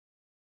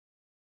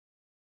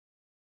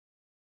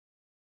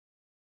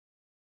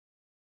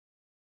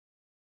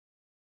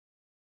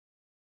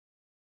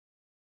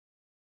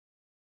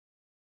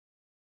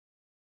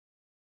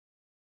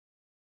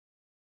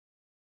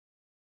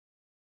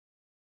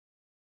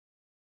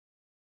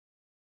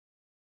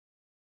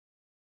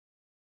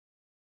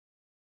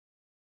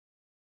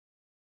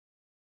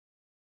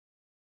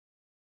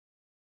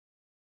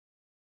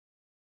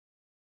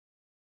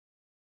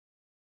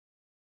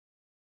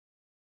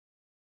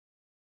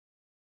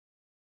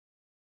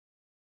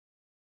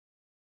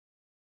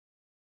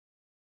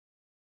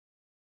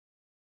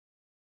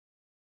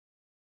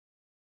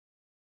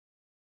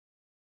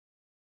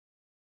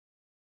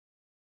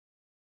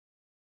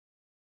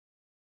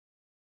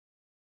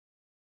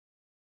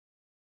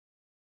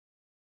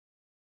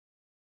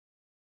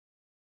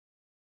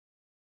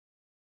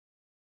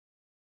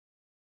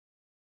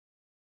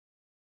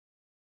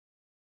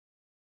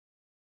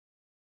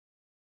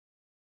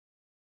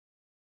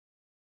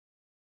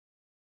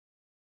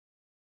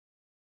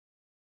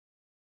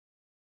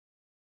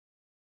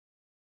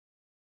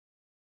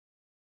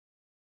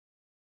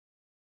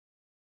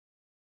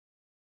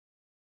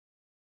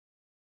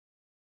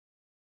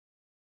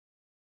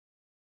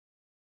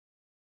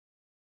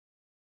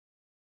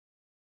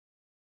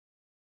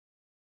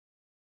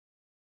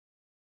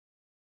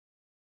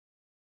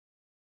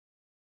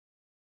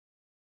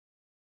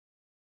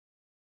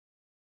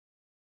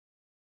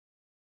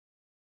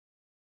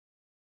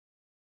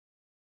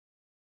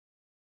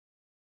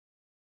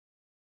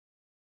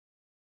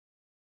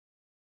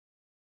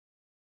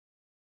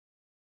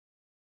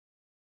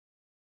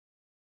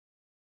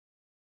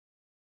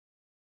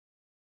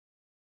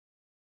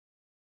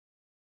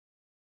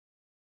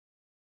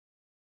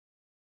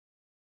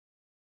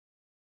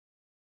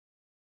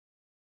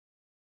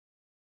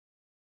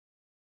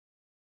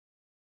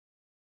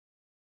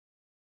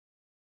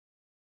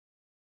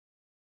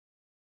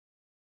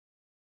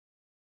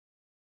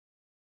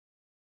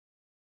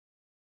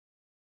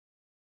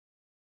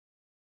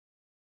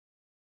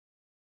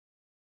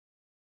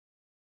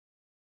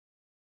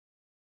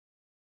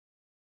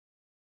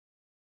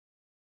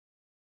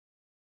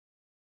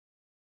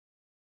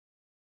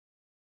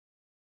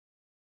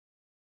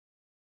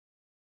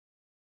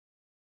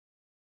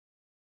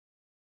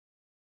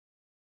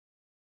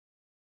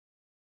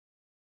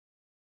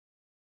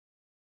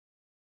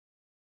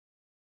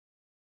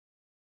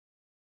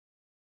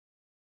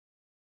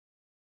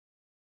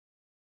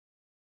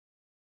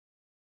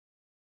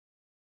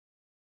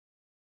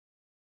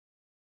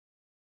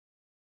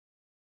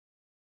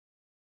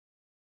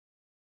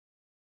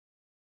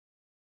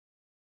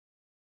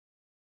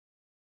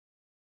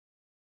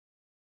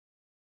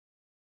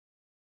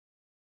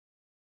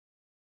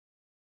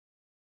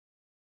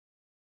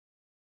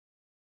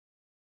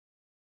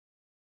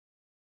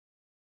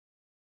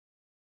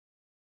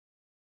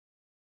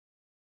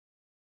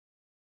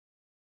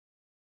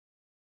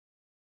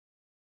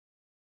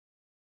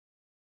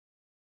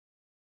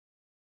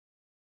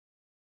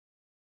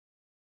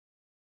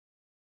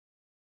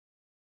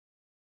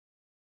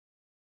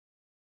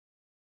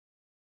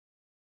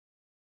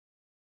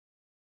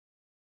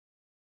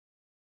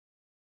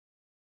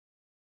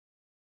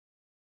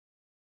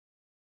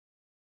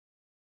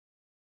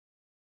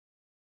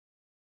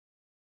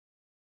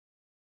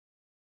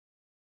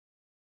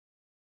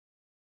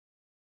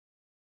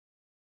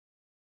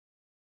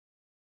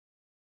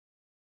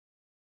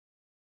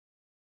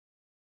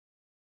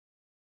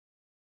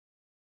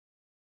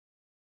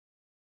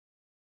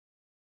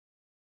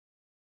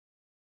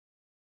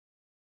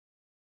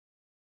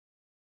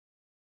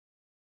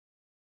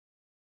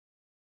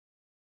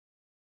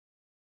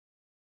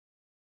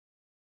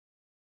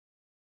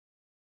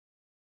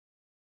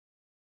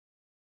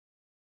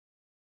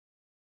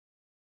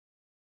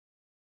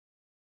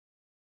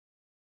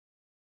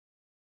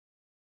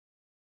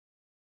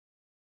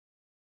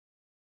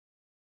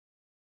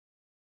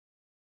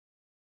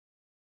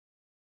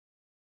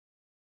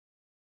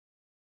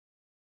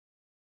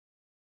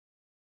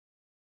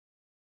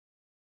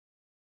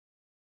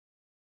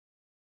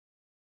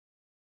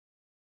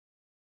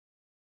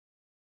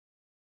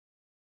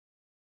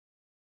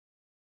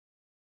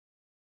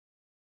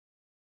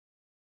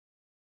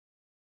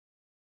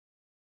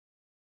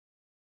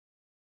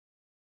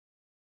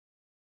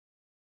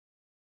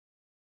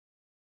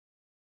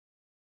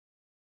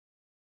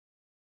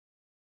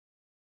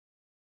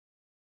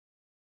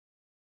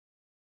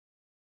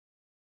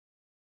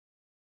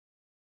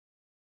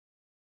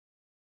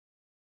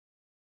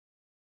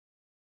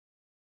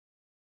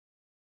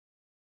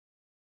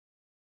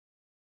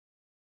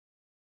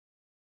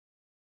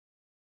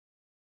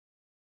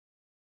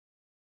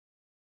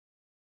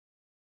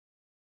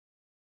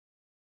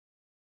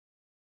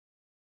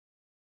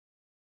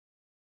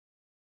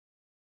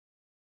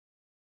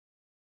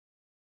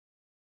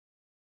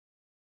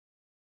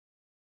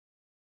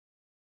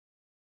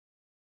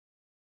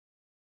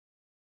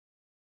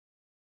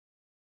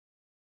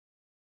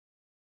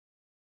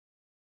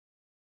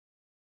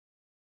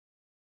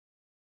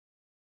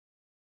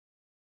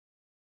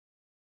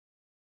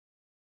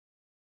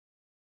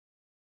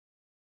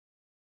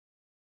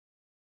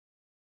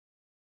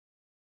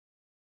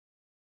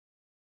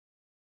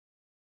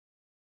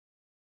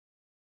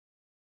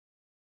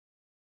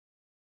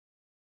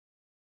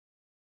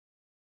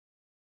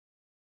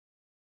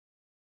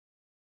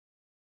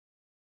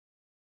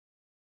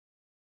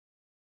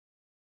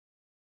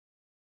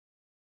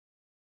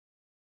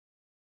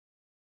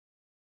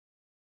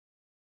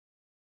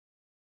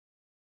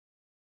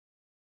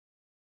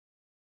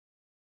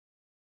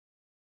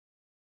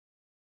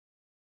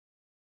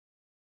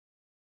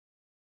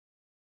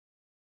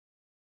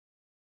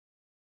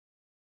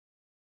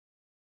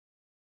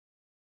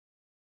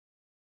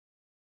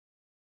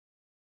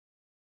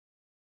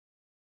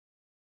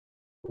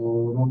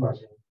Hello,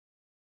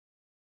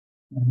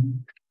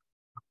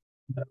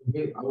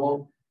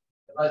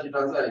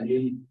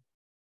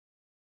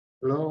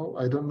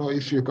 I don't know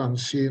if you can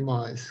see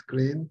my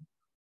screen.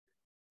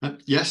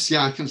 Yes,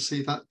 yeah, I can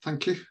see that.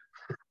 Thank you.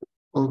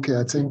 Okay,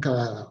 I think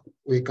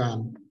we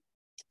can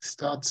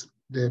start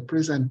the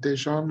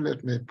presentation.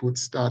 Let me put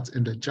start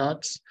in the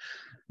chat.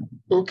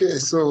 Okay,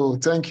 so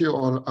thank you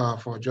all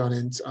for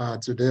joining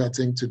today. I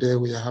think today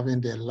we are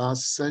having the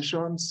last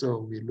session.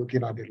 So we're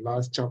looking at the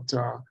last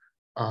chapter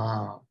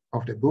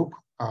of the book,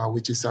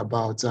 which is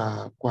about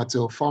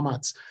Quarto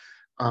formats.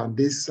 And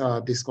this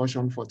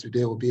discussion for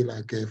today will be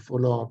like a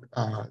follow-up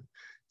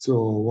to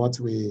what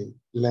we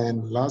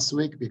learned last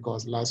week,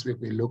 because last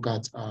week we looked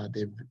at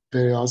the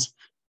various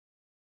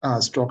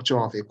structure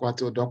of a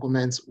Quarto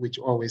document, which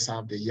always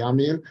have the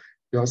YAML,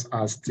 just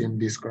as Tim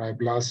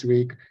described last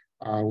week.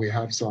 We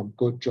have some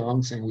code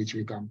chunks in which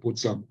we can put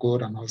some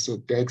code and also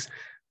text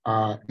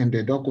in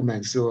the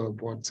document. So,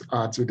 but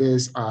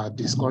today's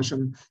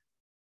discussion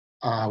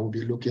will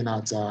be looking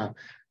at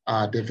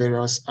the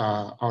various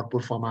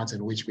output formats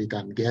in which we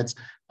can get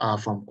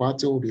from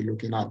Quarto. We'll be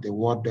looking at the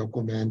Word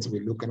document,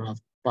 we're looking at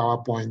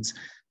PowerPoint,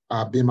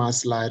 Beamer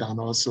slide, and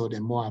also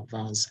the more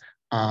advanced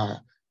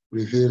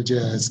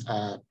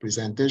Reveal.js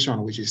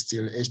presentation, which is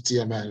still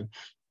HTML.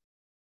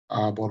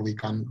 But we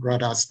can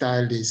rather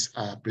style this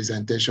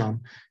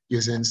presentation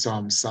using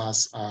some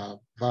SAS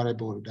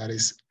variable. That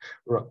is,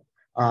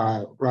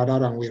 rather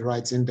than we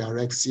writing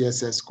direct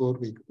CSS code,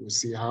 we will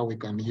see how we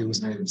can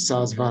use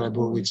SAS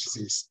variable, which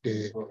is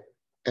the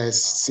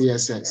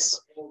SCSS.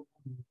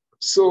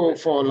 So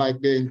for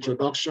like the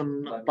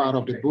introduction part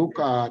of the book,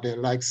 they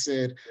like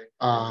said,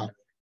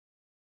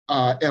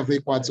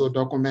 every Quarto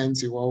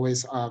document, you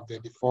always have the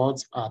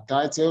default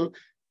title.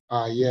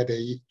 Here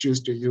they choose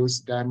to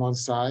use diamond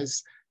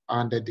size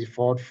and the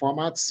default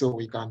format. So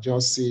we can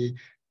just see,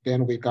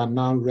 then we can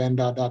now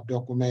render that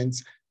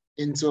document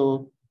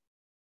into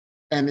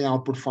any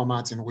output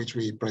format in which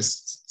we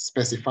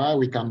specify.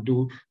 We can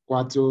do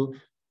Quarto,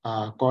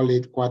 call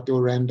it Quarto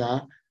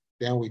render.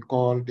 Then we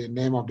call the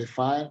name of the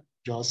file,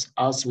 just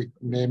as we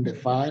name the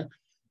file.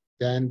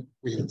 Then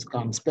we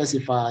can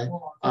specify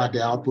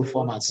the output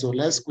format. So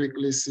let's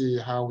quickly see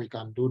how we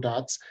can do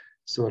that.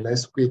 So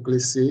let's quickly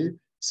see.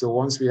 So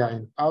once we are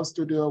in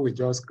RStudio, we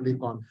just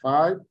click on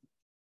File.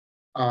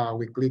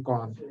 We click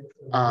on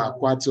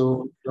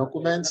Quarto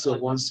document. So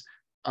once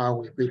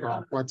we click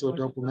on Quarto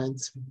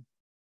document,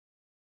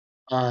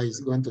 it's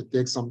going to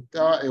take a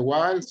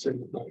while. So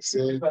we can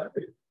say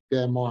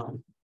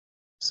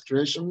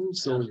demonstration.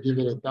 So we give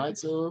it a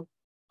title.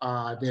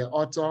 The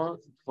author,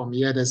 from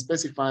here they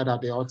specify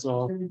that the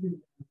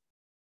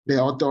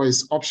author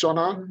is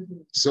optional.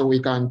 So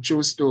we can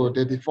choose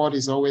the default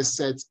is always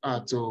set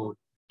to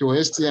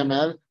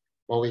HTML,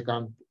 but we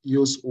can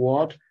use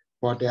Word.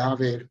 But they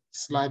have a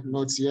slight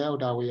note here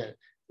that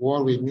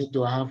we need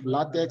to have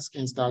LaTeX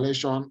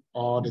installation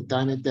or the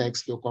tiny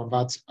text to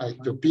convert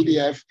to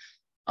PDF.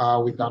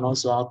 We can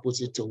also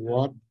output it to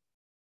Word.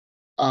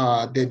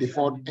 The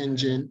default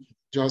engine,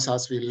 just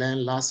as we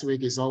learned last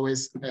week, is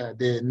always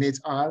the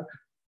knit-r,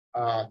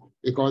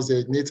 because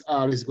the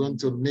knit-r is going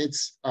to knit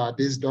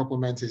this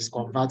document, is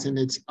converting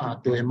it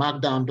to a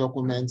Markdown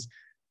document.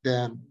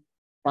 Then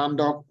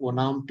Pandoc will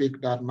now pick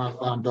that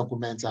Markdown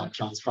document and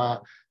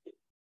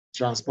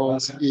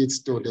transpose it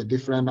to the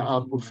different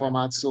output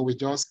formats. So we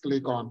just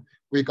click on,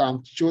 we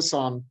can choose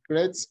on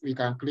create, we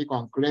can click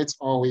on create,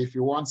 or if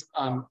you want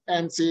an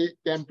empty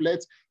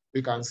template,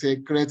 we can say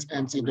create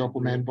empty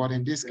document. But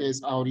in this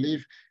case, I'll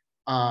leave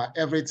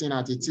everything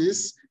as it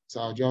is.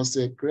 So I'll just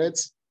say create.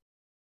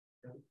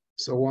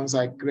 So once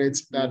I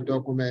create that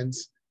document,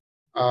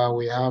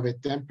 we have a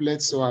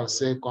template. So I'll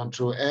say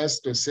Control S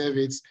to save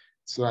it.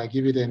 So I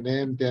give it a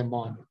name,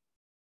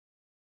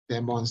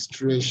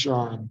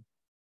 demonstration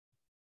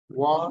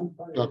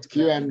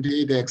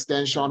 1.qmd, the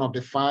extension of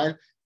the file.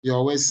 You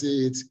always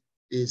see it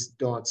is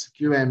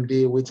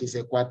 .qmd, which is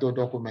a Quarto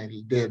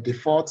document. The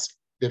default,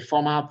 the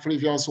former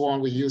previous one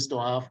we used to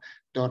have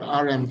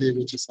 .rmd,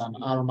 which is an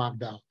R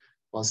Markdown.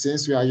 But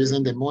since we are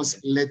using the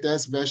most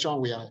latest version,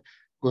 we are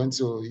going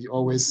to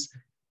always,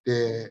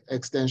 the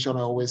extension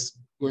always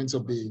going to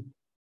be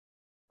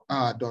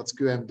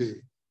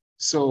 .qmd.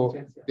 So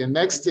the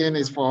next thing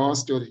is for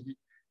us to,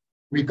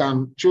 we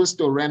can choose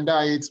to render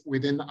it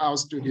within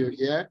RStudio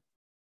here.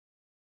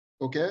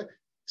 Okay,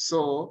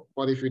 so,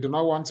 but if we do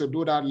not want to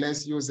do that,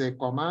 let's use a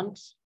command,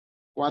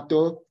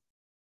 Quarto,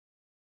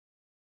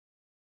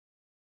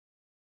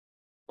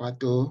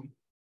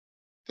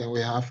 then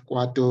we have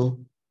Quarto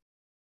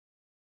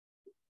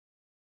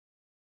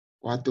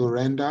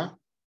render.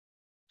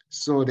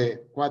 So the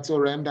Quarto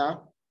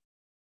render,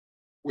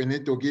 we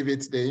need to give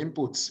it the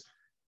inputs.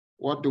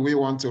 What do we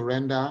want to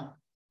render?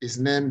 Is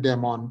named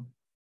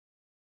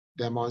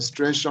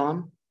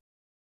demonstration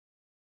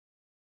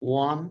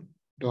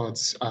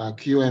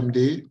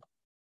 1.qmd.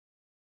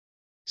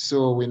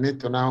 So we need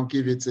to now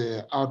give it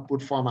an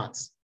output format.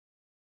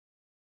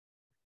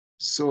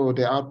 So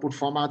the output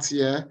format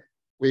here,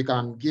 we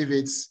can give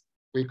it,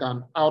 we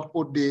can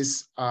output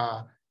this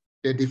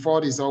the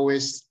default is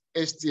always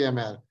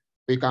HTML.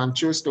 We can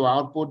choose to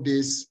output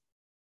this.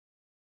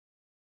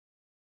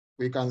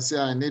 We can say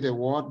I need a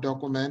Word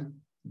document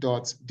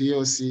 .docx.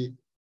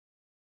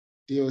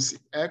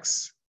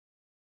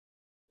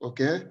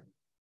 Okay.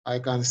 I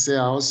can say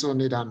I also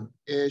need an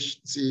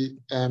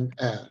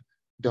HTML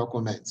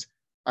document.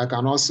 I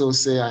can also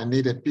say I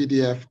need a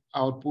PDF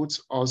output,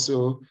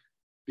 also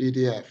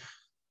PDF.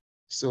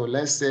 So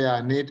let's say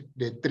I need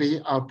the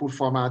 3 output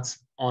formats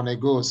on a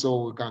go,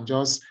 so we can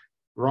just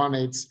run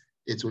it.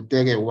 It will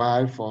take a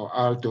while for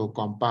R to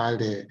compile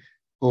the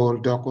whole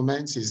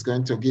document. It's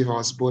going to give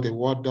us both a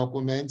Word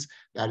document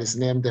that is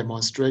named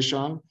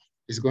demonstration.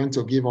 It's going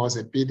to give us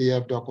a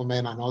PDF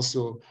document and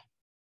also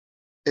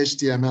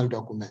HTML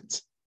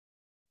document.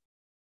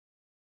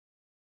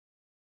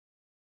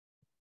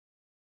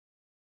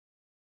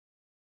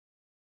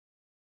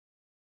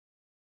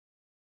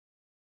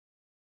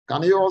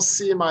 Can you all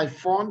see my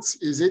fonts?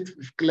 Is it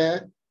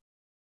clear?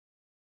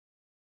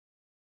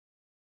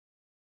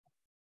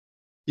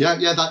 Yeah,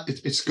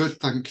 it's good.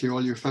 Thank you,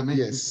 Oluwafemi.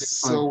 Yes,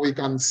 so we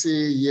can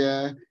see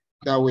here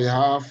that we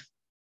have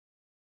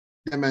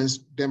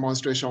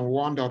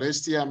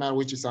demonstration1.html,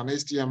 which is an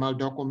HTML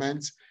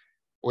document.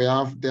 We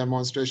have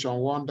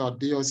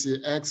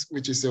demonstration1.docx,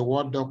 which is a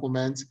Word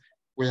document.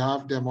 We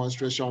have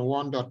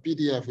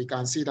demonstration1.pdf. We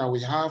can see that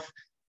we have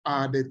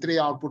the 3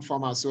 output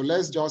formats. So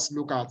let's just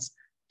look at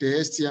the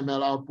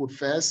HTML output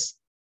first.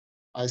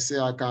 I say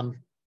I can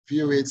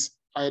view it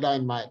either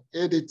in my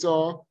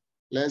editor.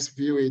 Let's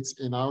view it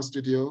in our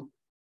studio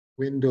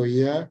window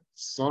here.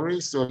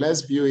 Sorry, so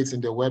let's view it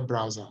in the web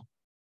browser.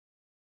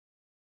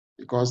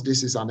 Because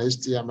this is an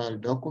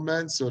HTML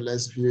document, so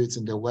let's view it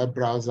in the web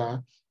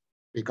browser.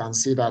 We can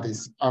see that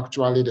it's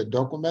actually the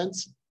document.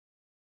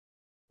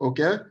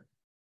 Okay,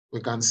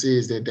 we can see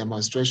it's the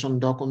demonstration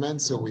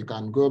document, so we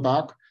can go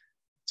back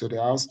to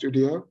the R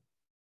Studio.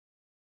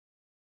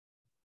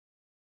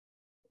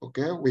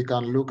 Okay, we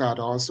can look at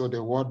also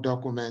the Word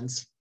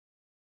documents.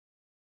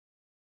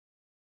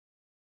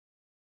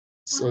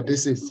 So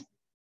this is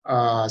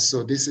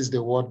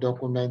the Word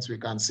document. We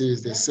can see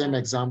it's the same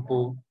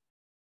example.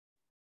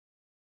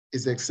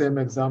 It's the same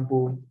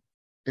example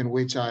in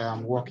which I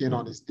am working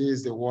on. This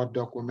is the Word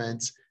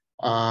document.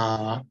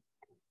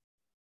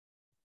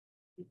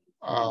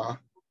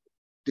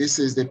 This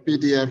is the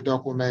PDF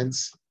document.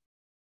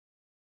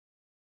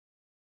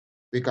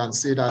 We can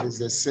see that it's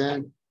the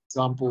same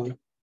example.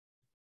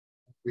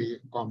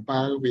 We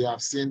compile, we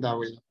have seen that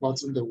we've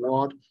gotten the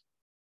Word,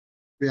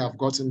 we have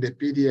gotten the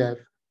PDF,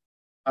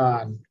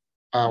 and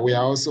we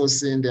are also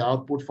seeing the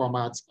output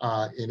format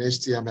in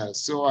HTML.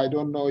 So I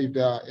don't know if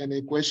there are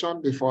any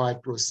questions before I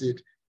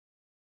proceed.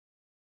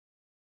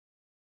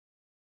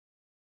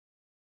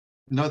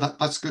 No,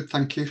 that's good,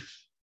 thank you.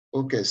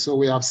 Okay, so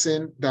we have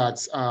seen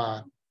that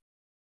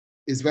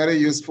it's very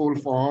useful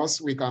for us.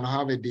 We can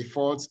have a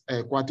default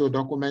Quarto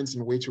document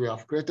in which we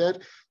have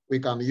created. We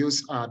can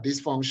use this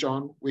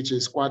function, which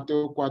is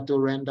Quarto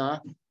render.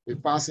 We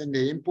pass in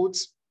the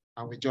inputs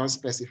and we just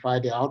specify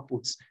the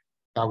outputs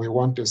that we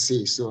want to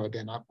see. So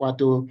then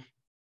Quarto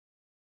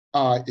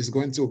is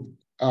going to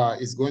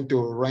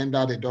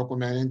render the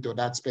document into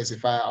that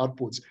specified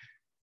output.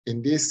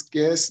 In this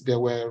case, they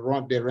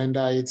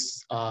render it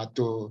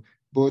to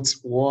both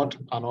Word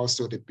and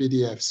also the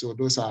PDF. So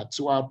those are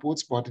 2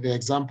 outputs, but the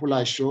example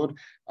I showed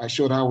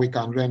how we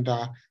can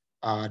render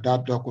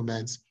that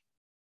document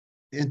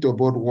into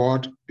both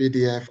Word,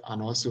 PDF,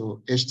 and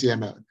also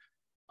HTML.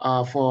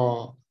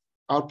 For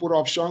output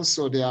options,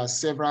 so there are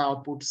several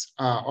outputs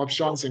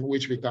options in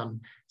which we can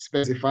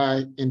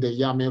specify in the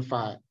YAML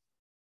file.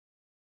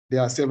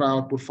 There are several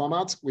output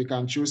formats. We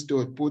can choose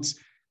to put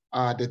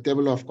the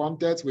table of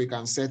contents. We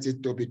can set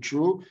it to be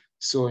true.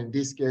 So in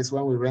this case,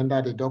 when we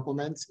render the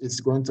document, it's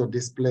going to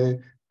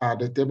display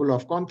the table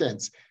of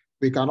contents.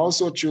 We can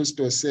also choose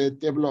to say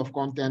table of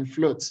content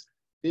floats.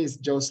 This is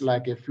just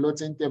like a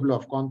floating table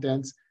of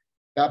contents.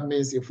 That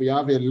means if we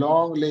have a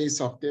long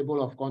list of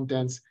table of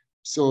contents,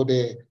 so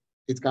it's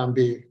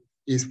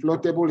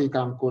floatable, it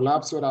can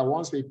collapse, so that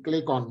once we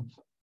click on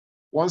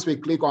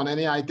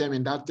any item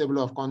in that table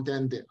of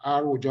content, the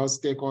R will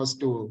just take us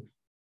to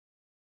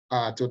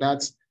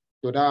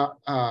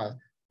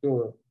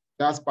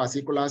that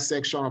particular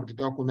section of the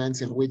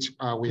documents in which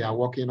we are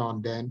working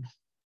on. Then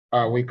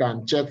we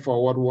can check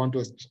for what we want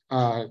to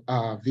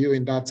view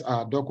in that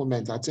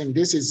document. I think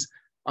this is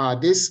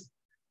this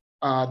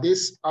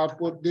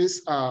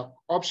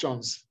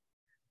options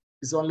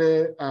is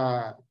only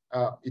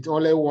it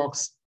only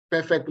works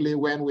perfectly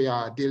when we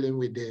are dealing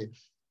with the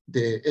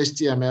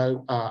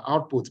HTML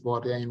output,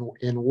 but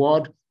in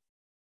Word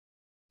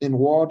or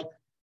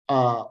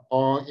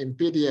in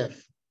PDF,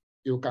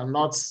 we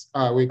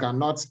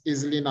cannot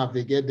easily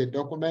navigate the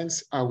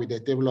documents with the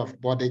table of,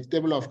 but the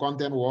table of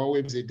content will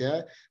always be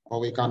there, but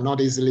we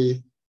cannot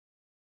easily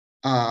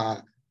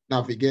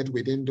navigate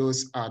within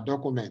those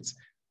documents.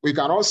 We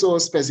can also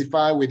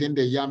specify within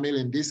the YAML.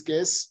 In this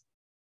case,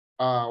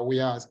 we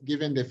are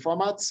given the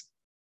formats,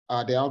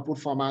 the output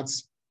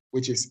formats,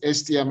 which is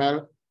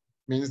HTML,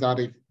 means that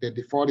if the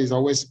default is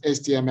always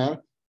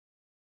HTML,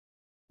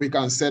 we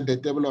can set the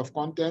table of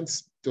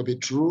contents to be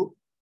true.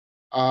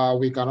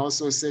 We can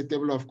also say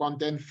table of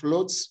content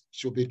floats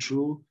should be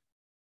true.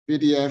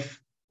 PDF,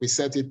 we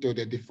set it to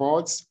the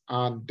defaults,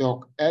 and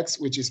docx,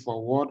 which is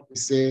for Word, we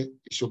say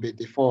it should be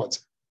default.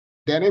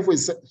 Then if we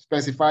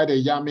specify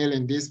the YAML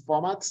in this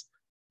format,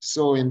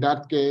 so in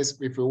that case,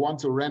 if we want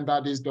to render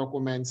these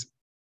documents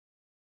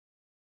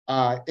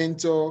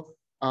into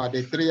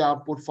the 3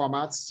 output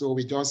formats, so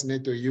we just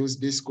need to use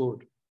this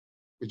code.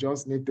 We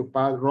just need to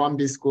run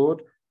this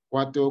code,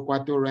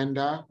 Quarto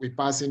render. We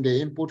pass in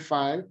the input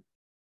file,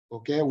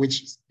 okay,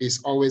 which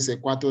is always a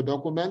Quarto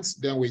document.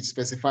 Then we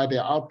specify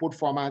the output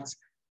formats,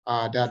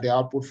 that the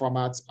output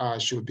formats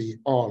should be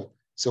all.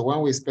 So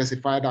when we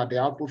specify that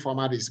the output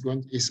format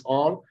is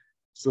all,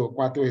 so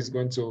Quarto is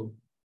going to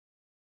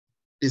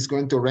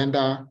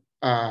render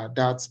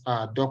that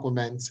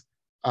document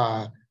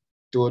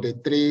to the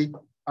 3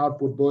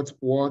 output, both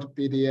Word,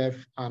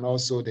 PDF, and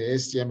also the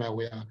HTML.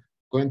 We are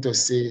going to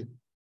see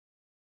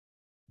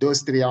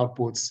those 3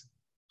 outputs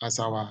as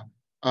our,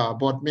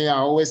 but me, I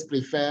always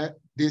prefer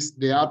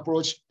the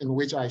approach in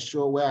which I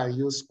show where I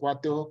use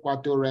Quarto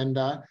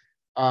render.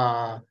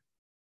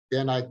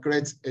 Then I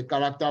create a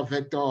character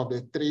vector of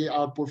the 3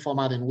 output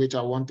format in which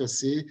I want to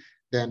see.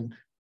 Then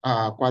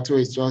Quarto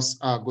is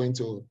just going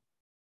to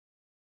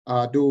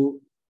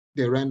do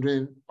the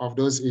rendering of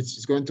those.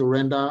 It's going to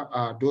render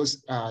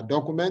those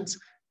documents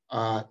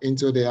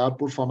into the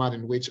output format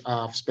in which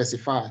I've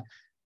specified.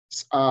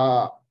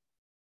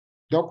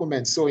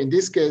 Documents. So in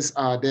this case,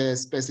 they're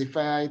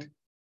specified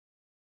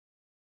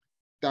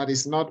that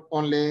is not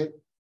only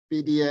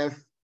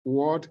PDF,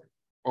 Word,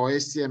 or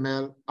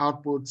HTML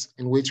outputs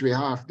in which we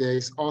have. There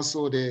is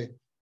also the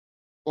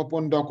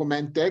open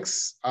document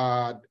text,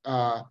 but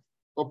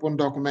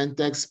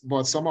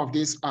some of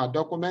these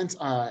documents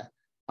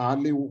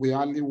we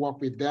hardly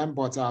work with them,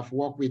 but I've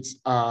worked with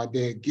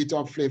the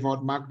GitHub flavored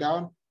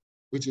Markdown,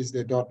 which is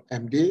the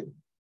 .md.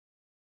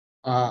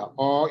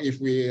 Or if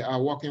we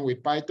are working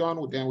with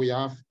Python, then we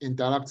have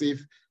interactive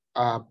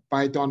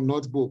Python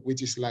notebook,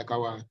 which is like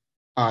our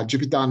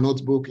Jupyter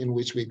notebook in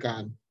which we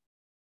can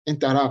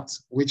interact,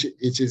 which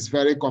it is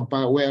very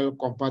well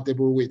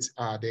compatible with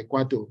the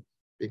Quarto,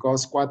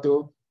 because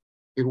Quarto,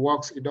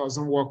 it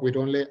doesn't work with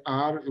only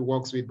R, it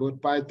works with both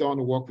Python,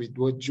 it works with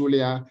both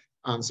Julia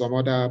and some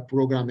other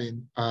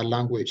programming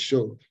language.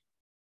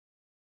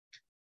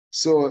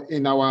 So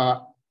in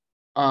our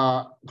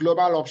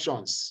global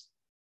options,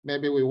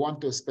 maybe we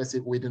want to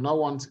specify, we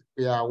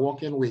are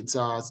working with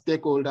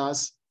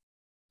stakeholders,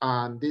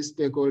 and these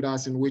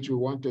stakeholders in which we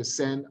want to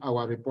send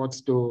our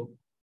reports to,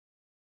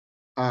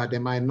 they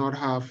might not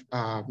have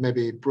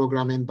maybe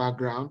programming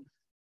background.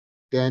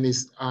 Then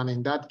and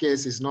in that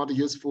case, it's not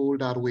useful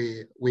that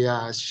we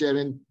are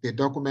sharing the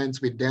documents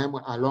with them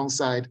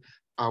alongside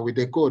with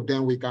the code.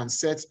 Then we can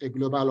set a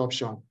global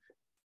option.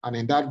 And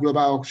in that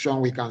global option,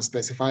 we can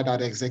specify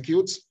that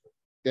execute.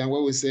 Then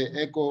when we say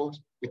echo,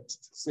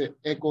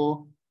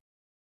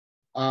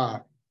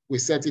 we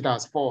set it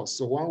as false.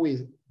 So when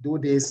we do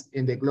this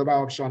in the global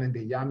option in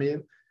the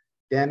YAML,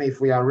 then if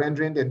we are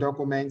rendering the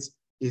documents,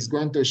 it's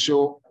going to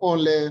show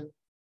only,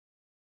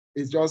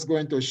 it's just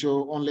going to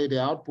show only the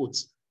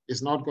outputs.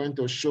 It's not going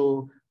to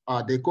show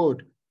the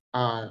code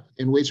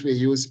in which we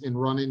use in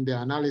running the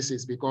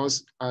analysis,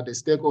 because the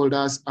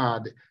stakeholders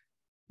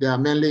they are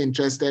mainly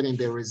interested in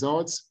the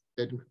results.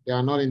 They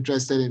are not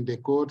interested in the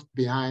code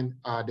behind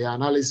the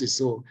analysis.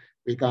 So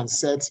we can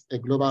set a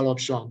global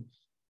option,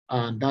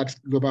 and that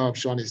global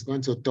option is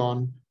going to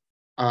turn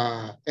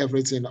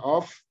everything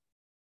off.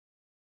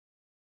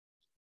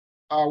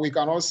 We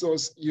can also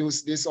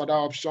use these other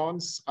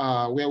options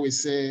where we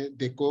say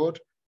the code,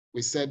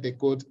 we set the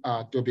code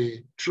to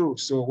be true.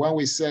 So when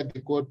we set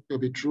the code to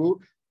be true,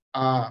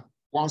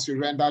 once we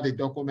render the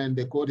document,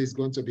 the code is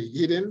going to be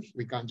hidden.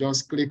 We can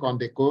just click on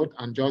the code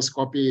and just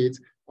copy it.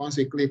 Once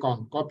we click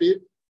on copy,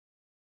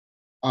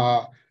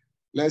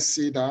 let's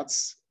see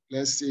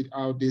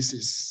how this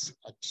is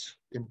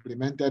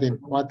implemented in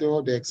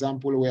Quarto, the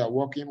example we are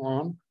working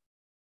on.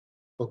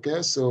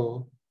 Okay,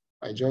 so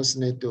I just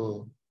need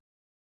to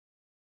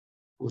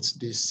put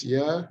this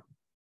here.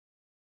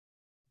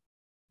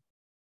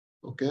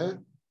 Okay,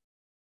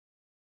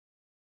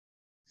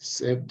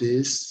 save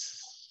this.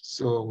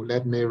 So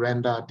let me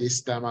render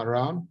this time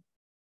around.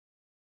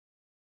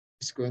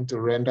 It's going to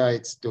render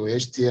it to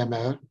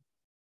HTML.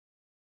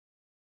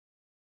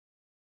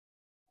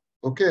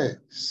 Okay,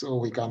 so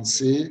we can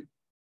see.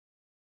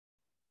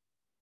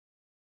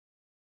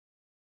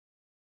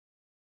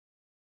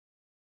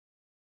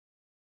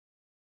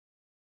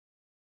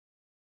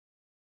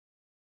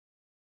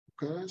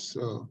 Okay,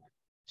 so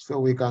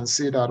we can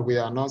see that we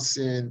are not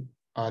seeing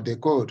the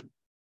code.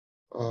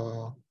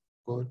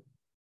 Code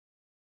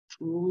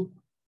true.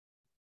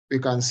 We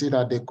can see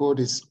that the code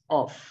is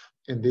off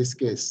in this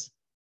case.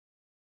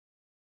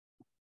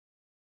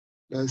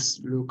 Let's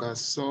look at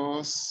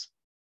source.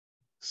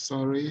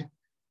 Sorry,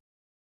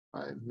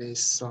 I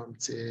missed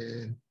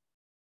something.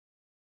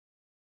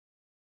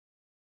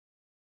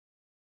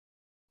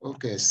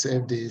 Okay,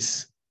 save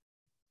this.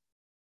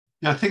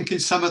 Yeah, I think in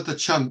some of the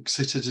chunks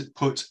it has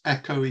put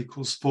echo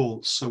equals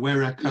false. So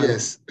where echo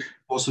Yes.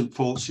 wasn't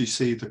false, you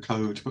see the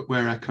code, but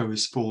where echo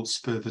is false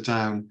further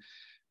down,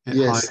 it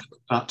Yes. hides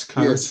that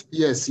code.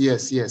 Yes.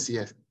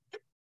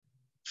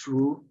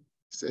 True.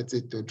 Set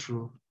it to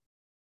true.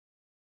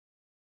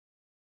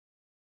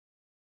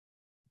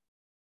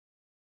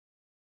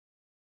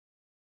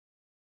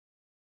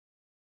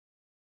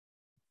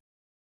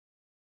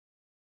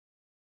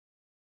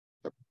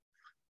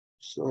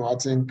 So I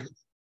think,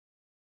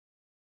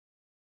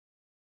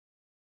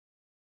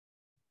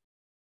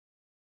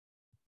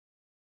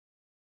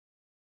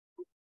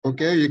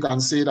 okay, you can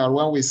see that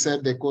when we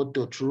set the code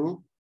to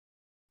true,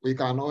 we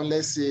can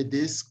only see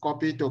this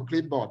copy to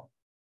clipboard.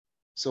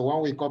 So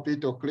when we copy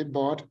to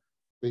clipboard,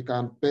 we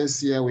can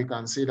paste here, we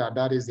can see that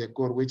that is the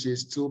code, which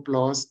is 2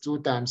 plus 2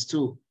 times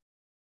 2,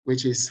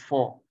 which is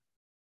 4.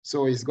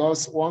 So it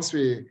goes, once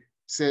we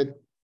set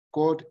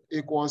code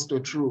equals to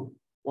true,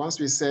 once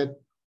we set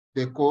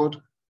the code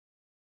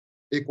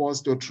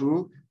equals to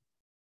true,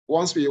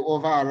 once we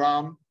hover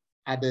around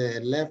at the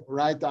left,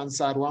 right-hand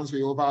side, once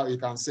we hover, you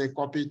can say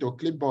copy to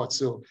clipboard.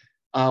 So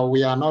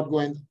we are not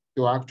going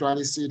to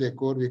actually see the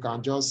code. We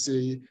can just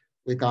see,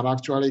 we can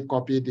actually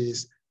copy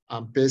this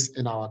and paste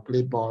in our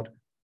clipboard.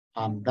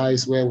 And that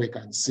is where we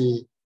can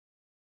see,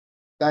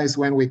 that is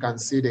when we can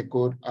see the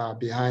code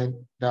behind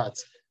that.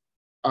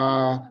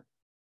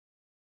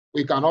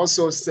 We can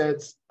also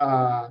set,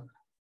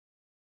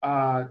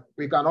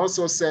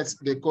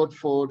 the code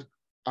fold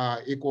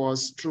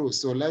equals true.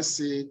 So let's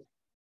see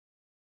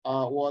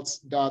what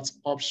that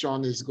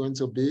option is going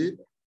to be.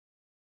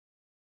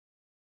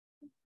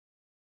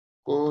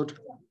 Code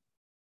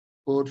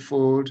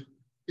fold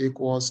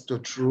equals to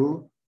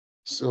true.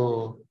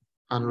 So,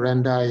 and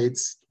render it,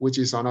 which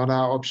is another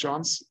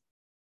options.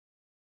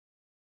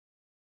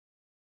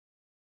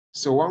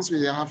 So once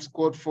we have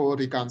code fold,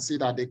 you can see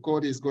that the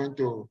code is going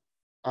to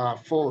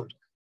fold.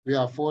 We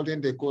are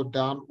folding the code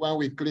down. When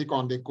we click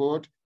on the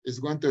code, it's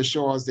going to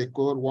show us the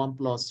code 1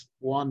 plus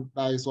 1.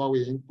 That is what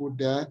we input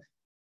there.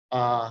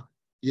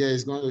 Here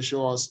it's going to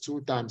show us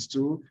 2 times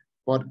 2.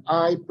 But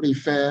I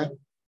prefer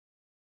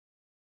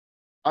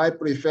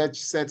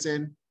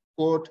setting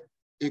code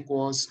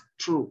equals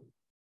true.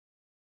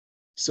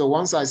 So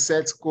once I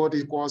set code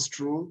equals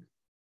true,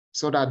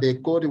 so that the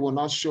code will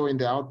not show in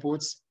the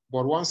outputs,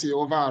 but once you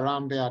hover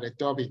around there at the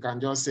top, you can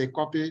just say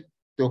copy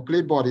to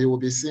clipboard. You will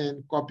be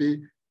seeing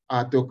copy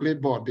to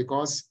clipboard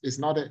because it's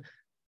not a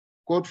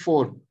code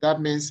fold.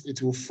 That means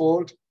it will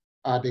fold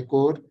the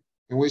code,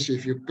 in which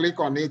if you click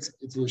on it,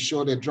 it will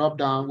show the drop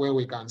down where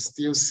we can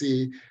still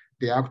see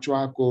the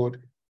actual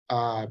code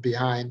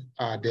behind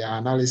the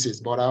analysis.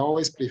 But I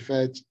always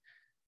prefer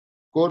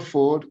code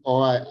fold,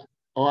 or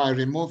I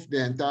remove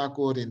the entire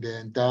code in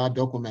the entire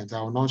document.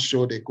 I will not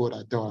show the code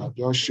at all. I'll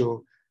just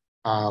show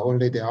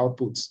only the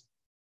outputs.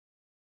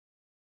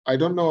 I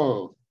don't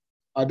know,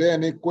 are there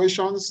any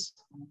questions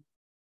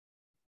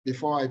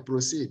before I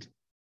proceed?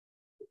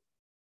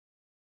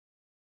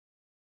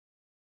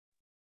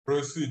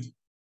 Proceed.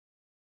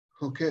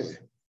 Okay.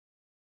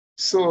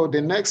 So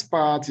the next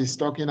part is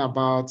talking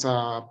about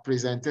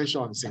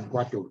presentations in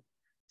Quarto.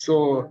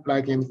 So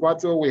like in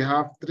Quarto, we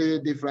have 3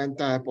 different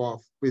types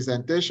of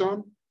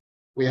presentation.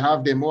 We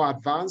have the more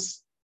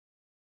advanced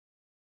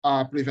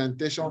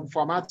presentation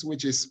format,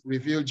 which is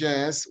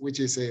Reveal.js,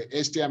 which is a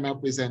HTML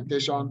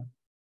presentation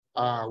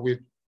with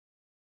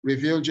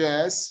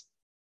Reveal.js.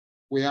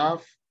 We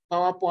have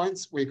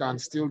PowerPoints. We can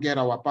still get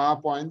our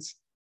PowerPoints.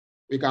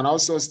 We can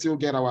also still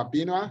get our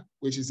Beamer,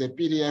 which is a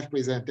PDF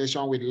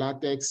presentation with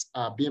LaTeX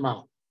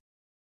Beamer.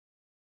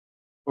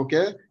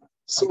 Okay,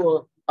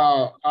 so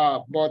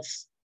but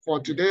for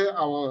today,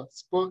 I will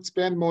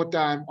spend more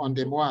time on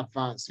the more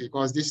advanced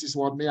because this is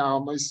what I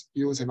almost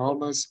use in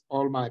almost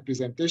all my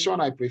presentation.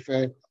 I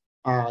prefer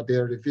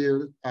the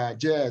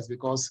Reveal.js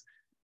because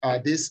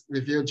this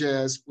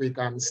Reveal.js we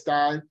can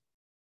style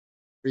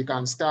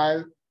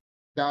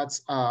that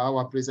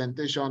our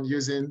presentation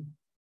using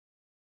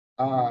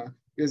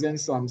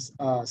some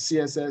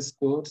CSS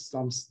code,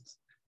 some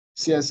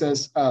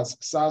CSS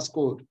SAS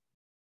code.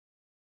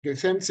 The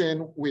same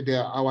thing with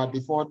our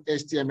default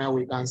HTML,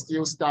 we can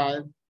still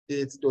style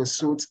it to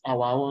suit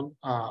our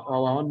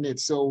own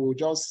needs. So we'll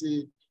just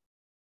see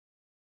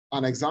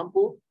an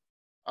example.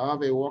 I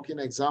have a working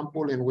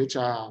example in which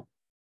I'm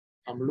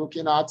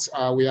looking at.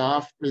 We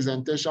have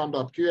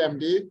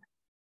presentation.qmd.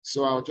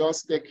 So I'll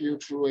just take you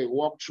through a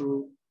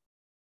walkthrough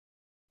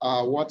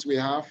what we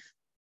have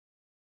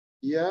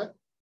here.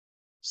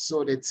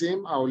 So the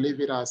theme, I'll leave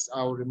it as,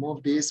 I'll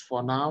remove this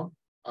for now.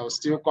 I'll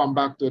still come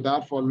back to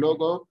that. For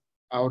logo,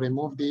 I'll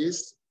remove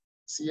this.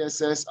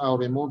 CSS, I'll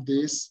remove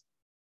this.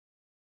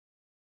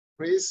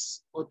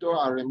 Please, auto,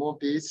 I'll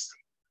remove this.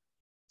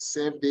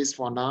 Save this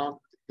for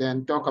now.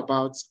 Then talk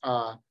about,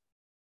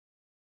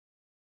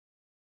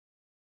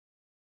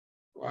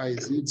 why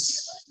is it?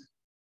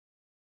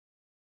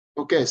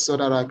 Okay, so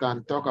that I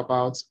can talk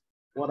about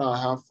what I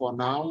have for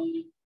now.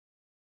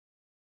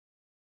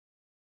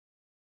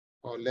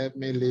 Or let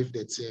me leave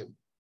the theme.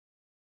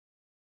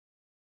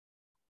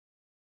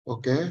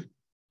 okay?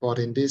 But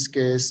in this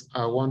case,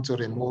 I want to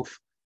remove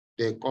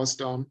the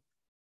custom.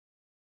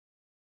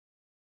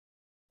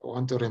 I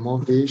want to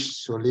remove this,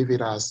 so leave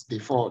it as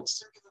default.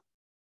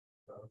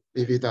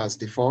 Leave it as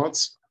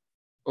default,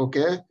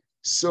 okay?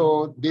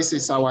 So this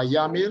is our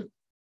YAML.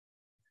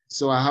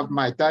 So I have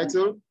my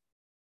title.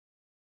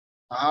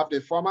 I have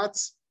the format,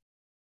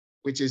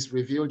 which is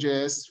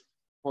Review.js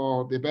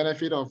for the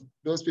benefit of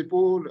those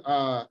people.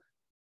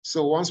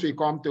 So once we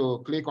come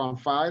to click on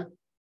file,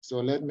 so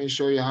let me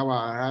show you how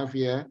I arrive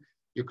here.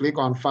 You click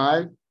on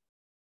file.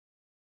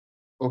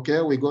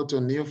 Okay, we go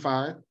to new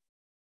file.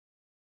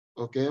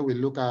 Okay,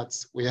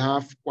 we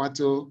have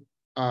Quarto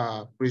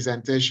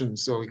presentation.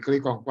 So we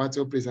click on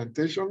Quarto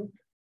presentation.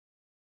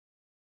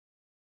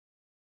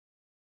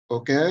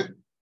 Okay,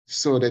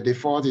 so the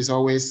default is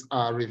always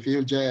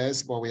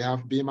Review.js, but we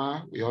have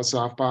Beamer, we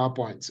also have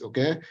PowerPoint,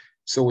 okay?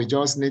 So we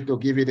just need to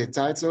give it a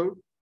title.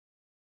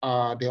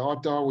 The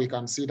author, we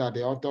can see that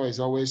the author is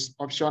always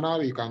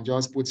optional. You can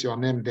just put your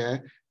name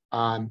there,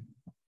 and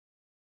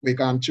we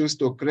can choose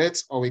to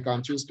create, or we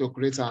can choose to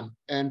create an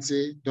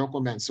empty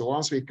document. So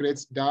once we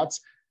create that,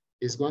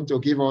 it's going to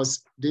give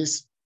us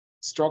this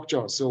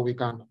structure. So we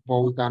can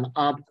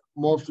add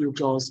more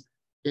features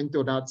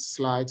into that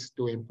slide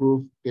to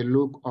improve the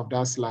look of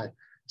that slide.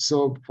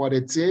 So for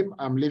the theme,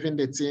 I'm leaving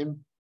the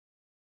theme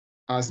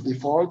as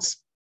default,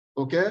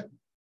 okay?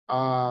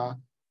 For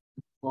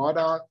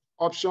other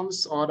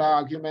options, other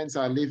arguments,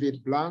 I leave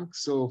it blank.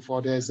 So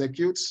for the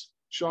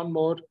execution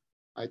mode,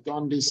 I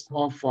turn this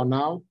off for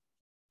now.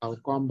 I'll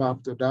come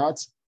back to that.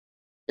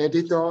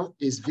 Editor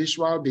is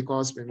visual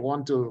because we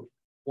want to,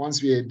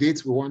 once we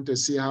edit, we want to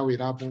see how it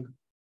happens.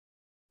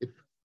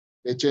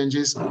 The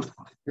changes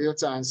real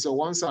time. So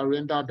once I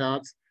render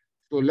that,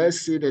 so let's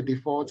see the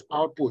default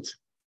output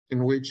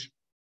in which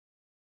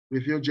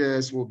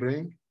Review.js will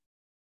bring.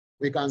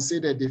 We can see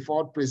the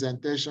default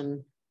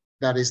presentation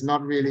that is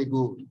not really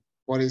good,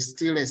 but it's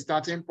still a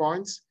starting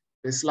point.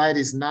 The slide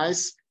is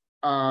nice.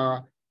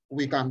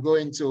 We can go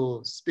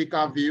into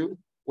speaker view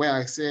where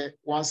I say,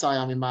 once I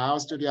am in my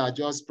house studio, I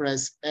just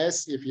press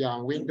S. If you're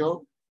on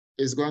window,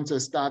 it's going to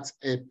start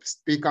a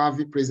speaker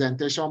view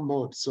presentation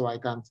mode. So I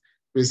can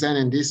present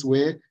in this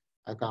way.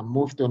 I can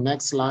move to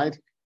next slide.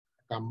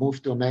 I can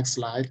move to next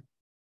slide.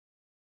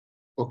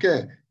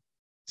 Okay,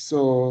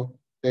 so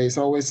there is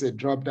always a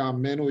drop-down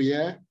menu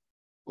here.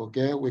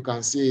 Okay, we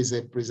can see it's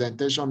a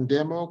presentation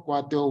demo.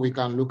 Quarto, we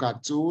can look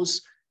at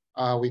tools.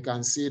 We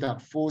can see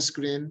that full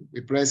screen.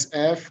 We press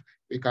F.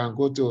 We can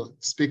go to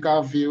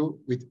speaker view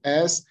with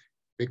S.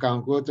 We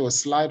can go to a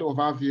slide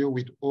overview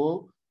with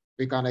O.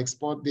 We can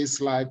export this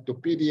slide to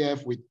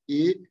PDF with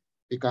E.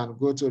 We can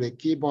go to the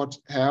keyboard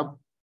help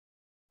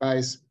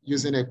by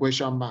using a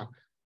question mark.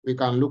 We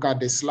can look at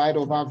the slide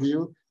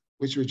overview,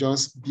 which will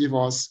just give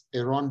us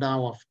a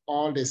rundown of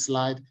all the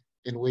slides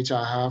in which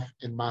I have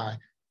in my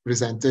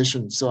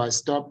presentation. So I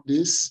stop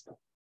this.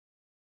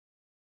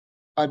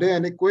 Are there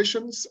any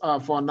questions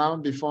for now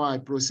before I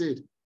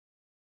proceed?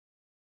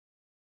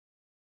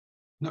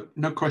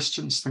 No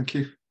questions, thank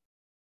you.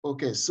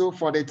 Okay, so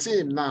for the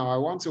team now, I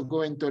want to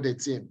go into the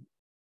team.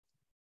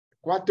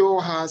 Quarto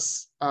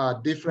has a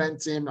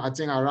different team, I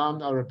think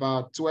around or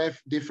about 12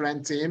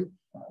 different team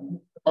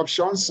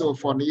options. So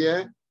for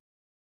here,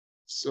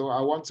 so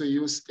I want to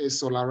use a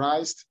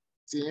solarized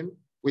team,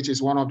 which is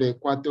one of the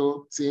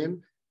Quarto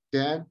team.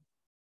 Then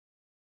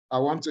I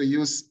want to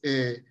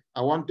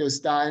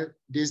style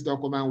this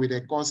document with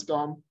a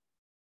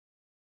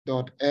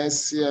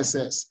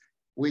custom.scss,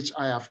 which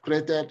I have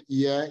created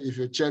here. If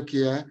you check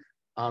here,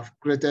 I've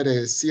created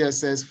a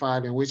CSS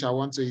file in which I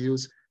want to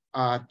use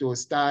to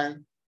style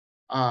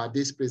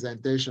this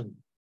presentation.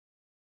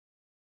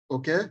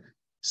 Okay,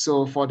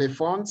 so for the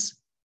fonts,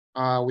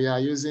 we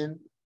are using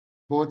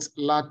both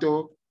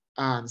Lato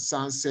and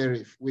sans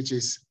serif, which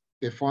is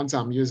the font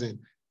I'm using.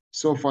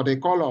 So for the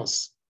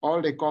colors,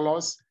 all the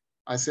colors,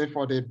 I say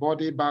for the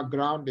body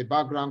background, the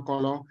background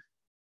color,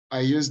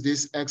 I use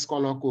this X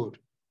color code.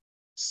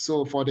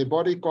 So for the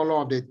body color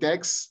of the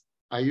text,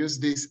 I use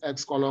this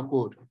X color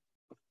code.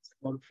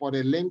 For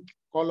the link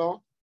color,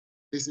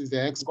 this is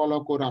the X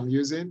color code I'm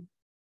using.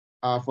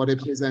 For the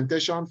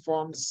presentation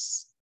font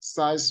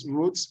size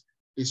roots,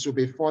 it should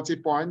be 40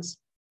 points.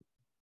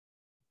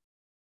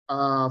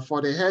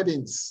 For the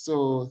headings,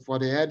 so for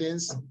the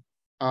headings,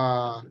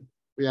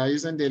 we are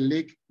using the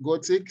Leak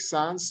Gothic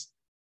Sans.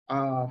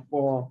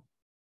 For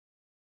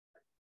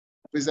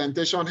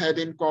presentation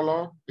heading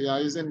color, we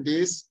are using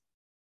this.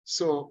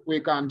 So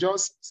we can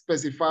just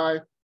specify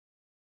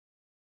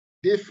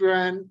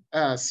different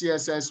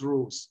CSS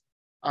rules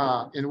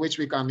in which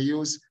we can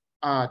use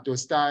to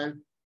style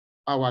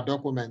our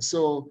document.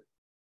 So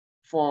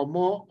for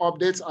more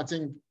updates, I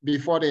think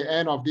before the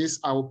end of this,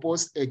 I will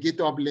post a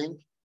GitHub link.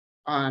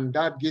 And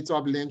that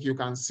GitHub link, you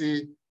can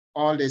see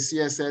all the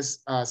CSS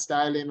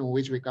styling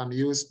which we can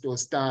use to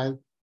style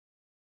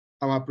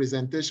our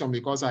presentation,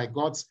 because I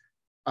got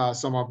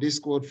some of this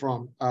code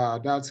from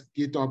that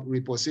GitHub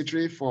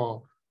repository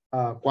for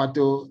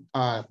Quarto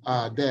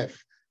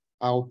dev.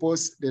 I'll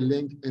post the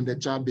link in the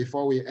chat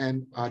before we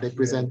end the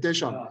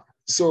presentation.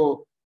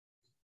 So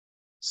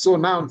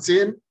now,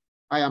 team,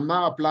 I am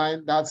now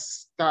applying that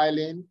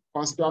styling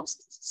custom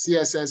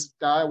CSS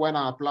style when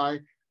I apply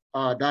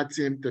that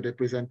theme to the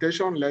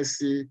presentation. Let's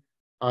see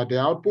the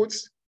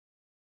outputs.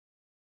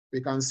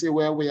 We can see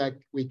where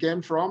we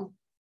came from.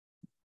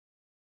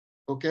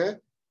 Okay,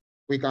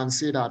 we can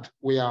see that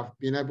we have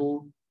been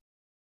able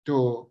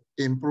to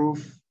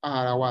improve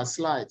our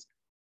slides.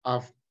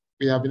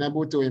 We have been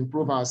able to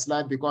improve our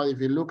slide because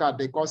if you look at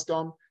the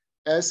custom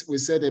S, we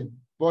say the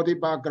body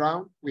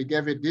background, we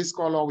gave it this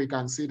color. We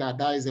can see that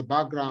that is a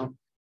background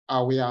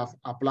we have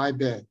applied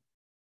there.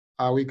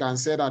 We can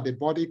say that the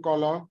body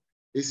color,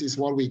 this is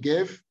what we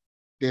gave.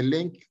 The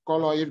link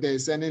color, if there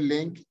is any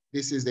link,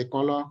 this is the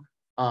color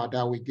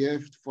that we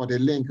gave for the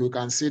link. We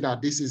can see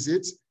that this is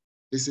it.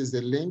 This is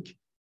the link.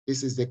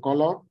 This is the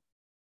color.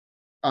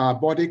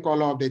 Body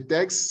color of the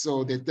text.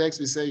 So the text,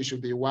 we say it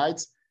should be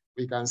white.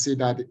 We can see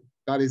that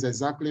that is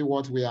exactly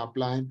what we are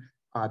applying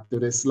to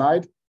the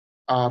slide.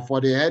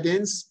 For the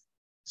headings,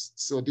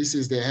 so this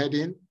is the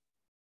heading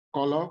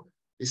color.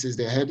 This is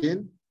the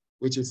heading,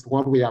 which is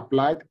what we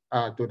applied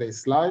to the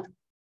slide.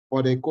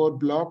 For the code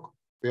block,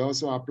 we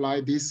also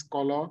apply this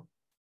color.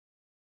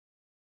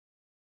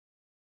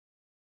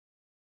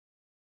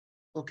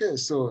 Okay,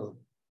 so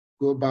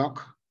go back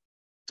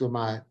to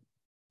my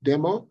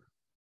demo.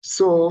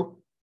 So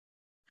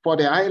for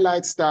the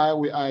highlight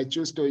style, I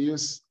choose to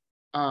use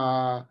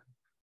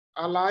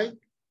ally.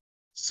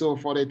 So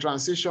for the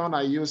transition,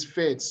 I use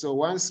fade. So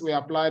once we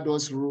apply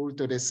those rules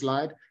to the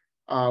slide,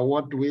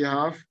 what do we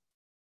have?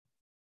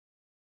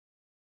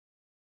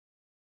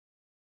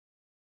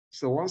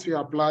 So once we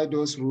apply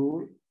those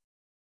rules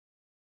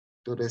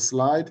to the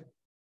slide,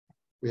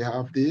 we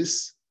have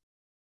this.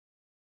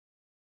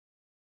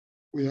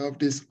 We have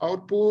this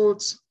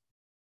output.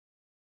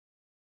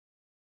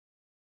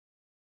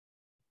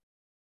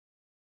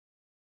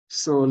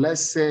 So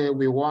let's say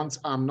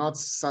I'm not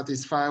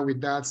satisfied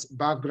with that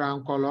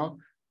background color.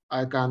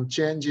 I can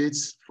change it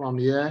from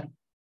here,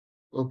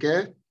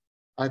 okay?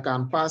 I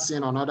can pass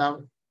in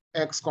another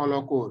X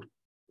color code.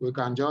 We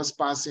can just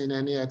pass in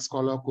any X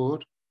color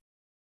code,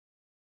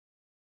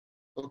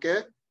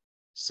 okay?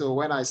 So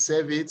when I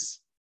save it,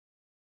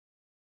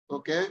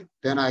 okay,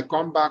 then I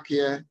come back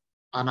here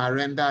and I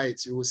render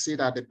it. You will see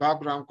that the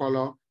background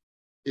color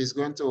is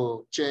going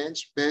to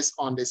change based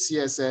on the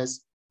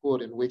CSS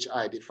code in which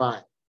I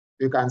define.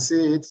 You can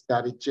see it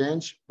that it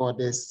changed, but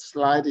the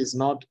slide is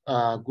not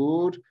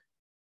good,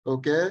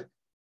 okay?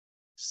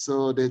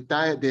 So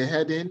the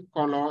heading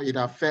color, it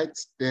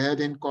affects the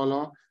heading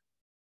color.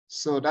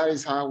 So that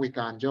is how we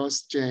can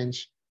just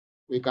change.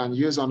 We can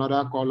use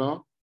another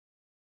color,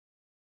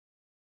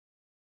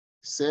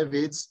 save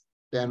it,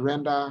 then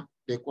render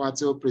the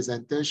Quarto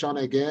presentation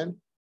again.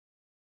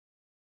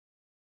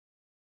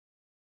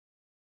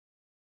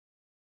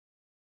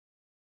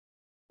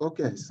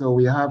 Okay, so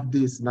we have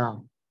this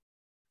now.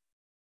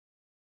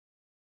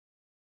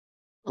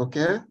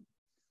 Okay,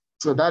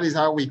 so that is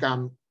how we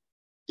can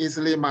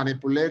easily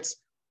manipulate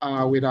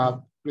with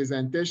our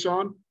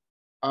presentation.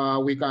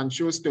 We can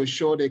choose to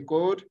show the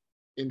code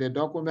in the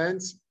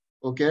documents,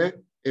 okay?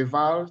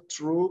 Eval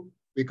true,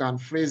 we can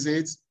freeze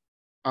it.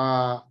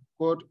 We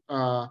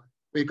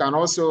can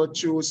also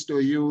choose to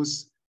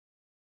use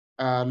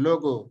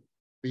logo.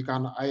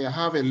 I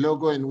have a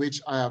logo in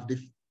which I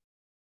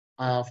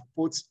have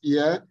put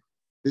here.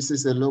 This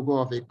is a logo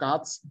of a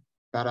cat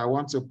that I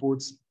want to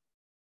put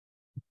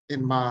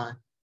in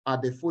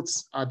at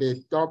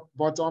the top,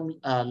 bottom,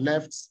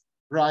 left,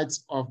 right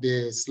of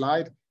the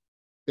slide.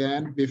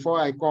 Then before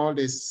I call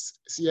this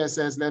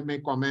CSS, let me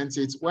comment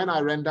it. When I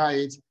render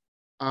it,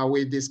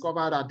 we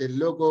discover that the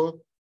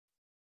logo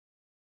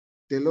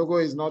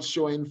is not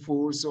showing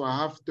full, so I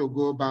have to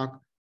go back.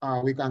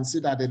 We can see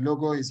that the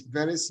logo is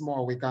very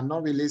small. We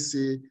cannot really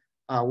see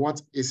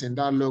what is in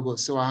that logo.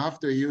 So I have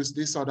to use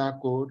this other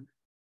code,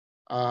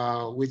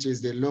 which is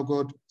the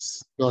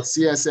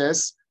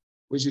logo.css,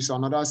 which is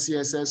another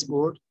CSS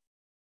code,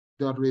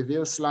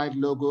 .reveal slide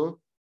logo,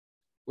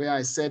 where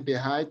I set the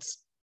height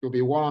to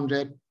be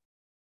 100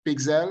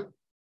 pixel.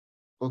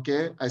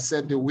 Okay, I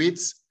set the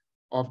width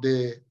of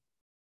the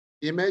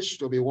image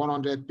to be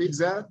 100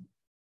 pixel.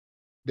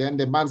 Then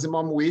the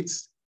maximum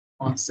width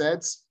on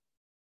set,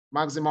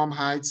 maximum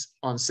height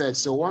on set.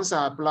 So once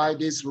I apply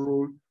this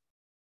rule,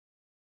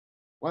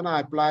 when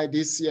I apply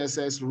this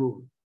CSS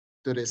rule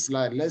to the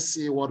slide, let's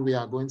see what we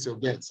are going to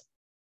get.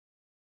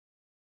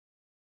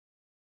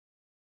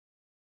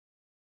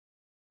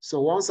 So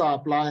once I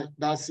apply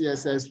that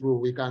CSS rule,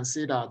 we can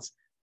see that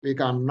we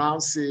can now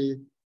see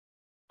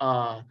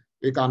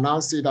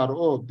that,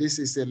 oh, this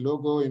is a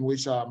logo in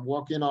which I'm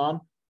working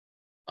on.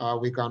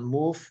 We can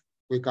move,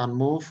 we can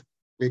move,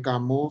 we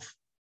can move,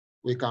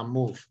 we can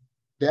move.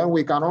 Then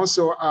we can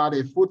also add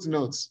a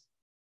footnote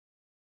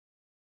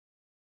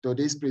to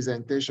this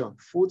presentation.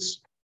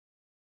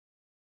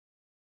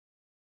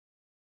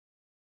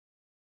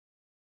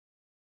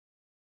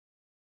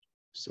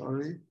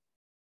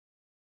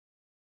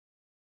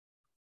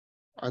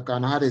 I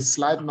can add a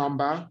slide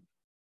number,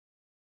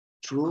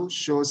 true,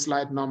 show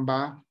slide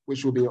number,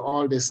 which will be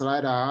all the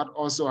slide I add.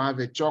 Also have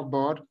a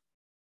chalkboard.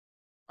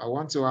 I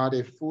want to add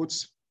a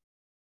footer.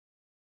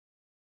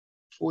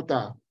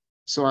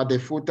 So at the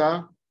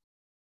footer,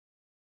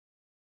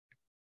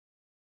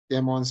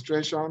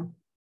 demonstration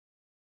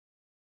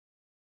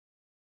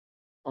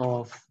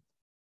of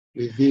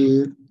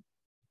reveal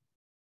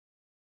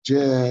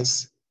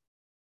JS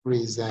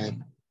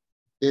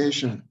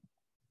presentation.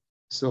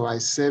 So I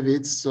save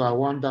it. So I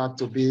want that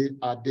to be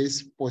at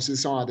this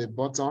position at the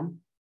bottom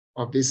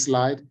of this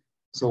slide.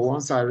 So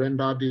once I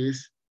render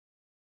this,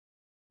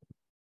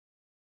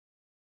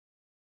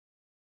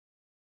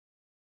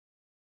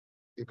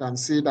 you can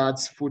see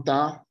that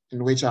footer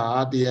in which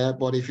I add here.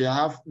 But if you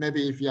have,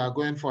 maybe if you are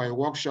going for a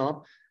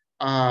workshop,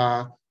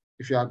 you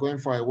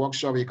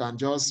can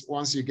just,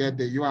 once you get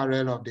the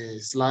URL of the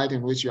slide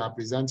in which you are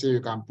presenting, you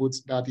can put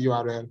that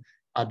URL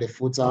at the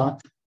footer,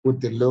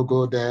 put the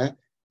logo there.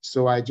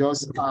 So I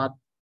just add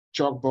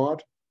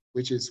chalkboard,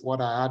 which is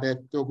what I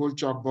added, toggle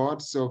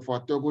chalkboard. So for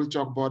toggle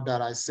chalkboard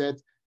that I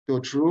set to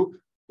true,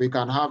 we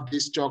can have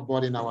this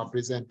chalkboard in our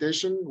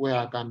presentation where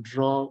I can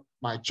draw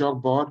my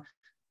chalkboard.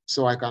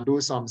 So I can do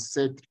some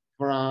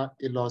several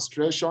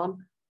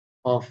illustration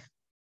of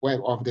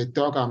the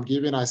talk I'm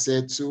giving. I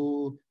said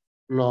 2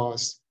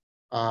 plus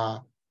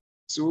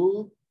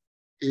 2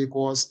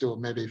 equals to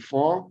maybe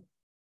 4.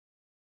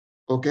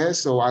 Okay,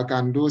 so I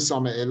can do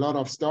a lot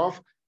of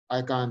stuff.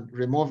 I can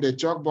remove the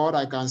chalkboard.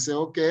 I can say,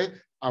 okay,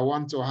 I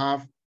want to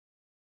have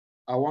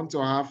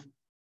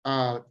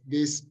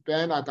this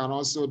pen. I can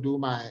also do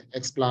my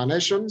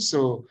explanation.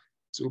 So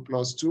 2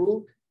 plus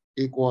 2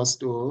 equals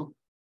to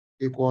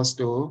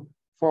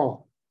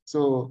 4.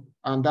 So,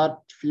 and that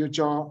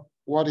future,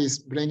 what is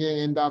bringing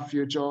in that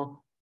future,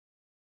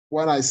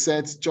 when I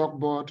set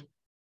chalkboard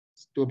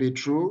to be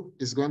true,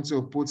 is going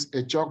to put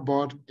a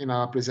chalkboard in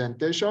our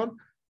presentation.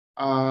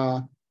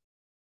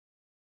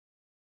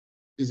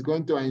 Is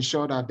going to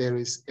ensure that there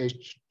is a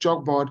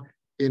chalkboard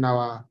in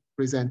our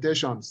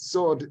presentation.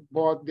 So,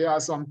 but there are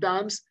some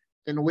times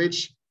in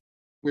which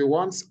we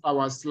want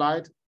our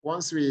slide,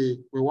 once we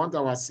want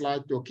our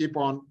slide to keep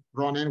on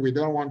running, we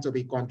don't want to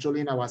be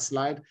controlling our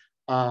slide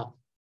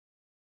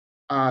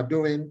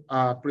doing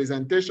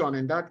presentation.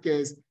 In that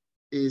case,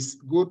 it's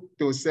good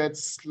to set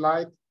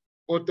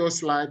auto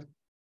slide.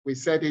 We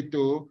set it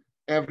to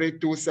every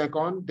 2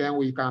 seconds. Then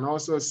we can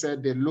also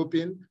set the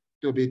looping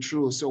to be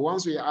true. So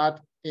once we add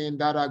in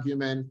that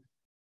argument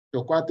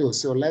to Quarto,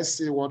 so let's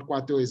see what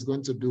Quarto is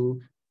going to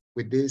do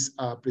with this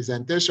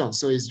presentation.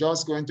 So it's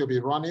just going to be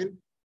running.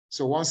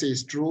 So once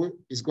it's true,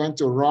 it's going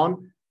to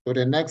run to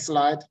the next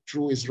slide.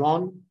 True is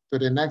run to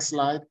the next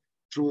slide.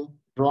 True,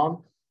 run.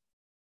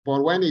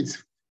 But when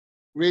it's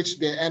reached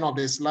the end of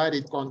the slide,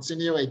 it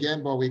continue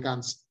again, but we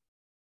can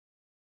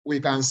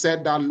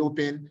set that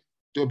looping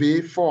to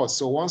be false.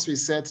 So once we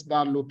set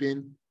that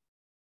looping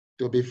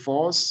to be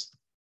false,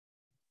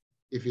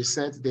 if you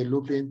set the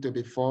looping to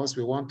be false,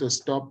 we want to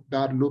stop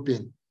that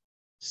looping.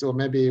 So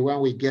maybe when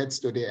we get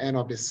to the end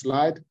of the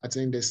slide, I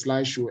think the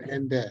slide should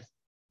end there.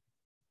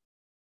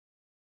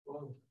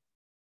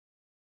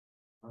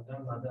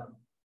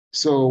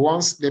 So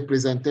once the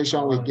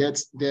presentation, we get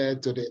there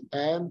to the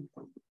end.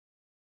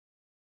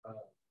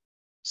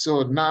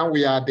 So now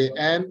we are at the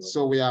end.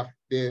 So we have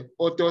the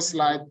auto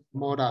slide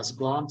mode has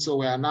gone. So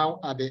we are now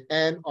at the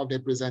end of the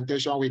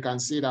presentation. We can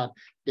see that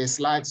the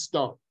slide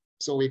stopped.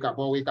 So we can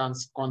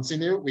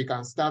continue. We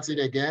can start it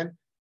again.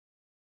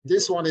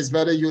 This one is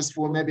very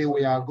useful. Maybe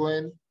we are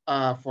going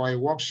for a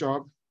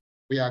workshop.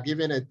 We are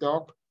giving a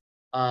talk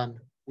and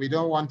we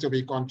don't want to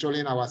be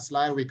controlling our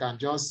slide. We can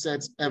just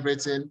set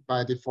everything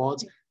by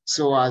default.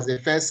 So as the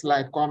first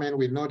slide coming,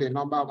 we know the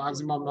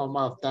maximum number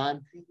of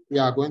time we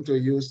are going to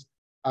use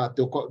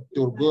to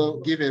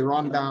go give a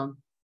rundown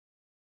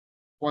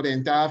for the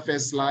entire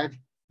first slide.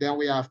 Then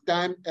we have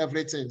timed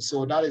everything.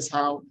 So that is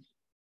how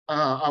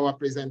our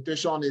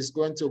presentation is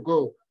going to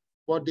go.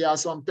 But there are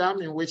some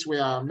times in which we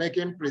are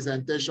making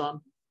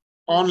presentation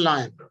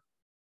online.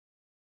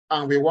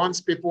 And we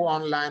want people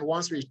online,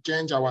 once we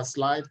change our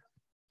slide,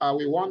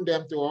 we want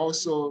them to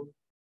also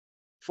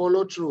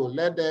follow through.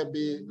 Let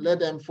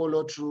them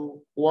follow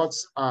through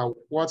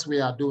what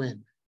we are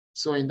doing.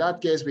 So in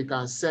that case, we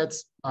can set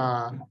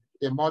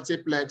the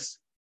multiplex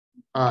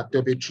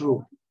to be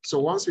true. So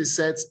once we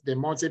set the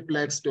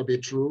multiplex to be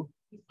true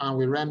and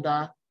we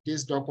render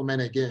this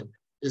document again,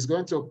 it's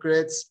going to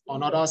create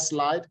another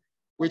slide,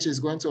 which is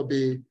going to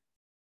be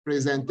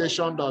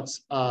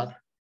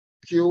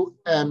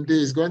presentation.qmd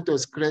is going to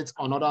create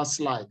another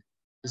slide.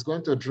 It's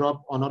going to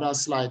drop another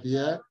slide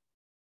here.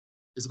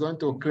 It's going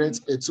to create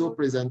a 2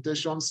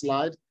 presentation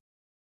slide.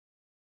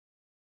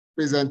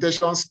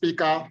 Presentation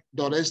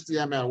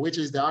speaker.html, which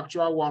is the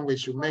actual one we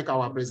should make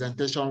our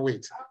presentation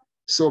with.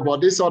 So,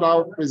 but this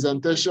other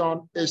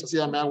presentation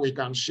HTML, we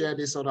can share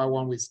this other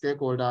one with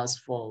stakeholders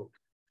for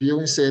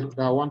viewing sake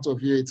that want to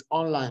view it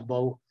online.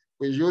 But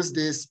we use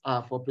this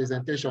for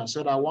presentation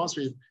so that once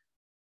we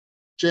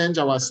change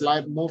our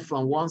slide, move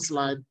from one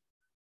slide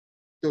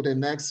to the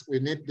next, we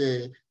need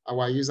the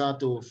our user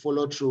to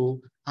follow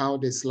through how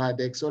the slide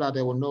deck so that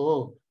they will know,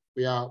 oh,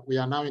 we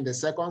are now in the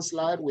second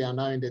slide, we are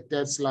now in the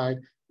third slide,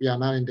 we are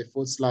now in the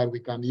fourth slide. We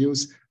can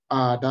use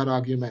that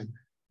argument.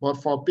 But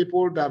for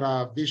people that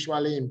are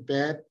visually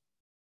impaired,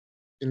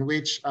 in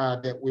which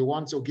that we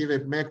want to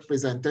make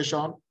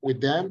presentation with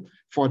them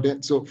for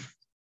them, so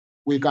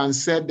we can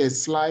set the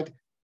slide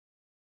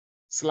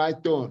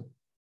tone.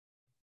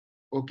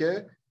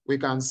 Okay, we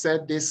can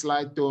set this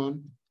slide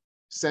tone,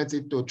 set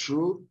it to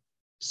true.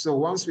 So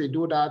once we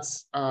do that,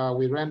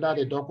 we render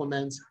the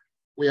document.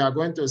 We are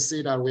going to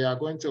see that we are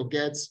going to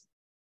get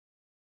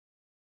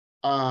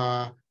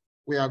a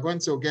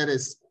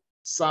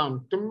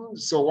sound.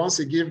 So once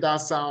we give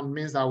that sound,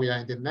 means that we are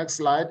in the next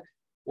slide.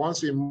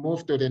 Once we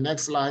move to the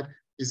next slide,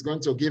 it's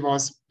going to give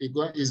us,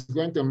 it's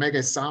going to make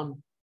a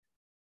sound.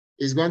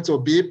 It's going to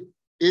beep.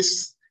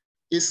 Each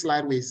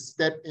slide we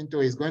step into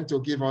is going to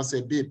give us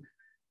a beep,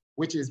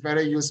 which is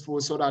very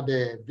useful so that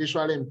the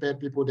visually impaired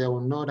people, they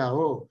will know that,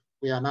 oh,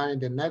 we are now in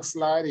the next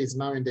slide, it's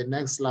now in the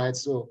next slide.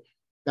 So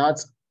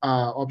that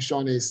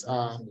option is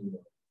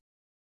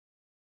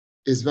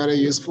very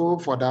useful.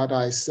 For that,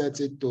 I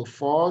set it to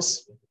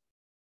false.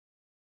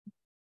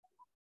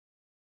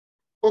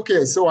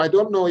 Okay, so I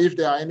don't know if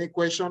there are any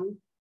questions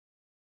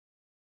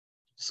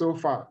so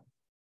far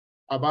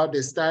about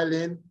the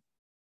styling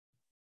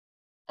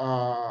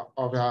of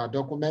our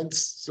documents.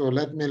 So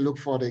let me look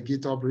for the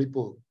GitHub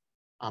repo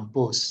and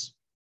post.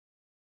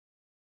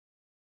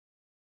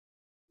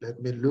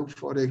 Let me look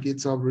for the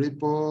GitHub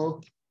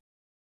repo.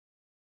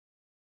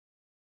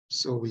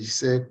 So we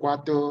say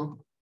Quarto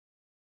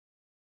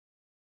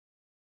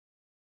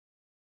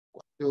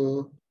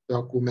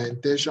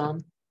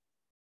documentation.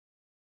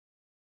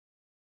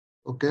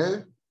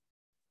 Okay.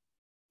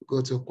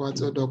 Go to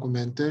Quarto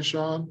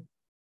documentation,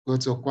 go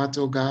to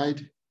Quarto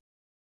guide.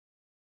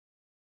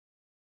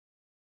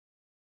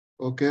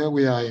 Okay,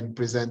 we are in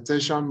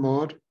presentation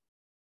mode.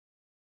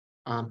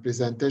 And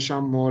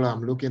presentation mode,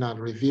 I'm looking at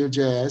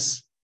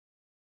Review.js.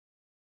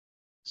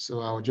 So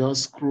I'll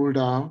just scroll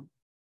down.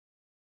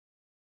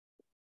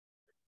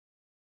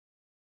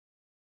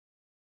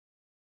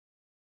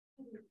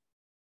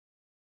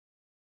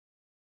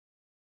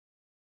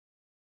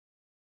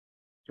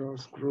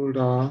 Just scroll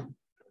down.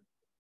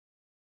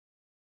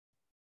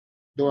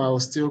 Though I will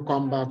still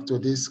come back to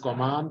this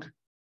command.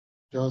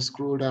 Just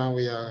scroll down.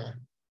 We are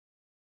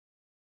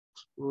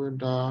scrolling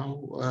down.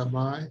 Where am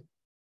I?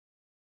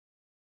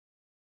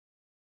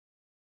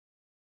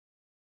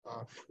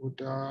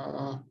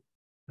 Footer.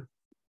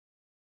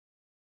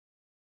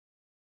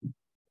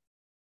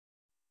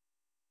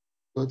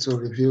 Go to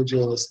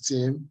Review.js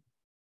team.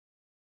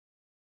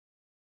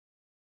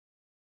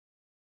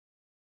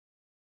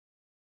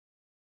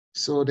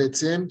 So the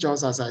team,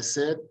 just as I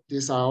said,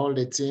 these are all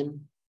the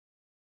team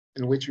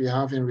in which we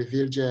have in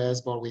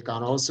Review.js, but we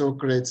can also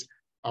create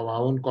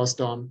our own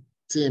custom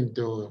team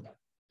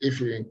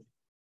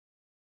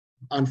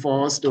and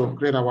for us to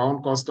create our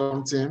own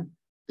custom team,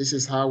 this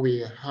is how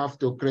we have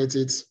to create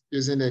it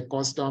using a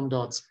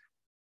custom.scss.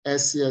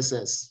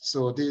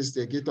 So this is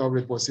the GitHub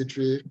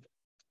repository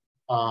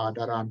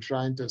that I'm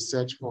trying to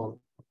search for,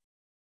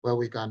 where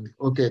we can,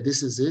 okay,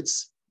 this is it.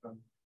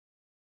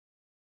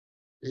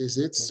 Is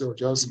it? So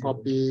just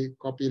copy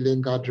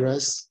link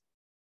address,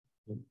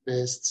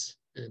 paste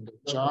in the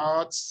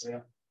charts.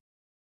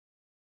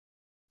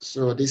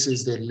 So this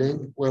is the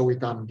link where we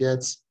can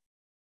get,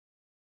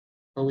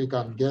 or we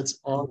can just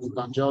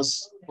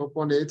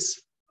open it.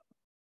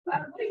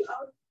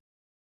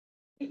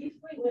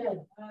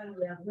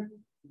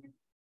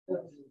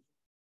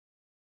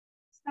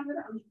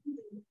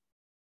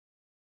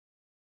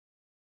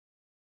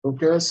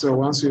 Okay, so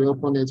once we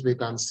open it, we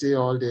can see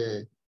all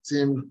the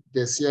team,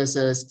 the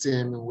CSS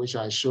team, which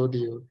I showed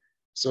you.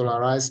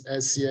 Solarize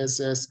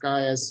SCSS,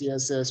 Sky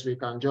SCSS, we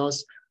can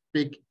just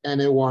pick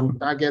any one,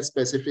 target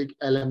specific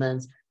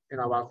elements in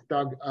our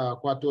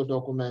Quarto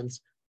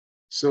documents.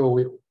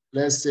 So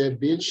let's say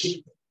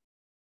beach.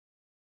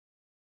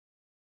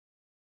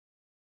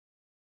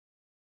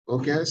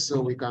 Okay,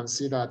 so we can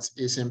see that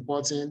it's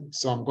importing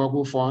some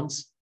Google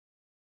fonts.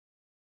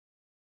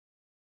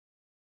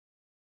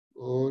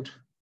 Good.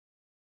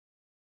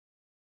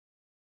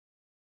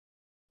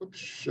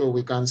 So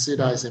we can see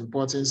that it's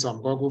importing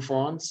some Google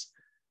fonts.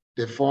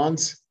 The font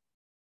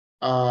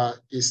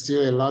is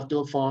still a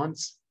Lato font.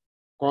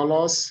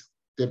 Colors,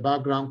 the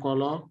background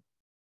color.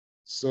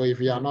 So if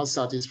we are not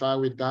satisfied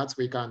with that,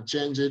 we can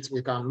change it.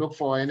 We can look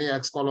for any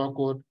Xcolor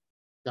code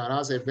that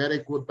has a very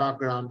good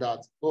background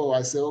that, oh,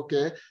 I say,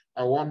 okay,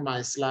 I want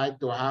my slide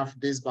to have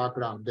this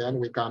background. Then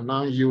we can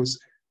now use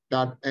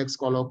that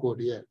Xcolor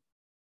code here.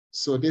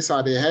 So these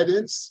are the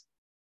headings.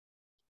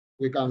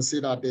 We can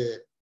see that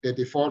the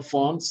default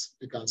fonts,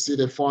 you can see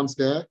the fonts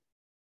there.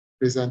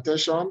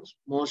 Presentation,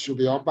 most should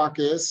be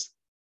uppercase.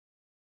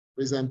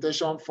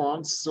 Presentation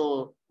fonts,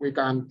 so we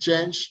can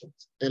change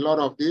a lot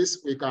of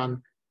this. We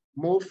can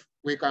move,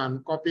 we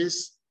can copy.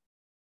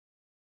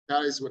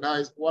 That is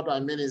what I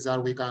mean is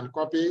that we can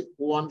copy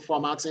one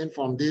formatting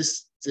from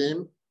this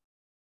team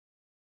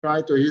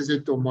try to use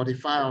it to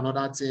modify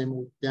another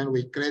theme. Then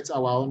we create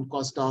our own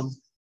custom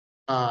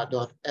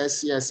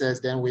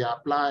 .scss. Then we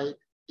apply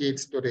it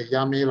to the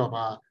YAML of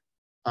our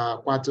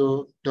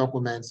Quarto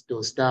documents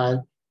to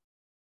style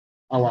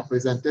our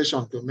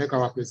presentation, to make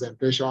our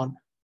presentation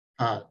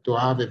to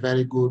have a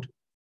very good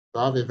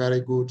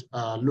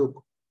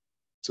look.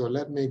 So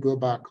let me go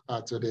back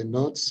to the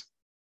notes.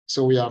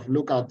 So we have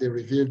looked at the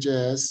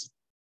Review.js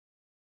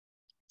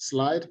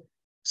slide.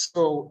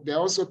 So they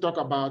also talk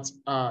about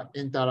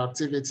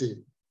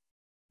interactivity,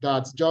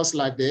 that just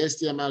like the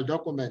HTML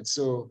document,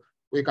 so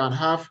we can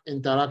have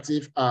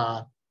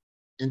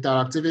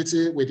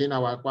interactivity within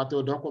our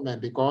Quarto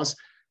document, because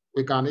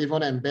we can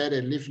even embed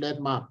a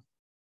leaflet map,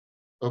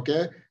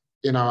 okay,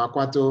 in our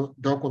Quarto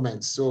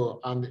document.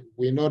 So, and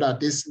we know that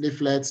this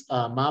leaflet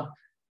map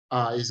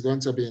is going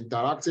to be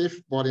interactive,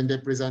 but in the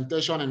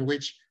presentation in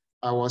which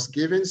I was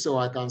given, so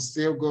I can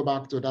still go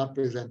back to that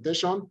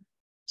presentation.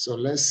 So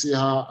let's see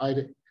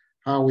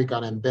how we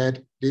can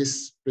embed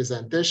this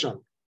presentation.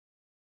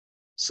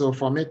 So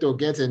for me to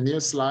get a new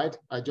slide,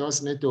 I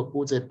just need to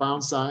put a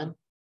pound sign.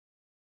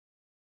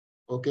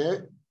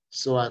 Okay,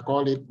 so I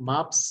call it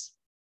maps.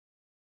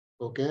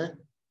 Okay,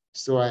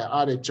 so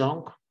I add a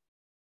chunk,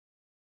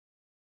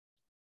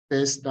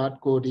 paste that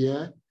code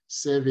here,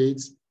 save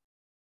it,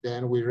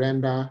 then we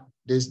render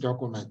this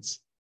document.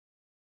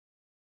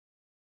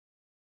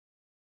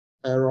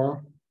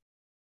 Error.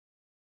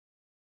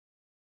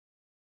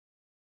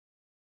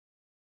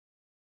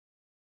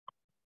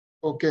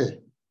 Okay.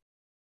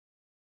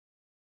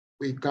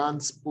 We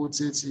can't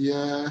put it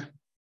here.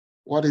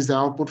 What is the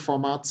output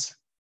format?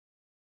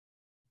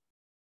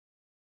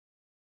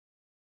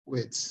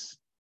 Wait.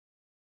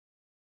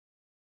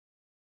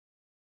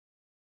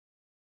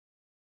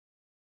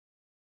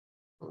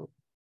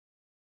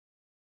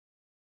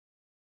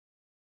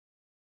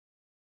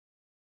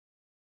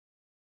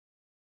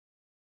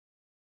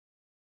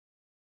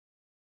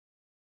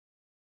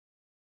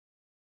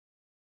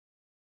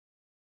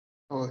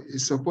 Oh,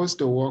 it's supposed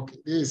to work.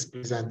 This is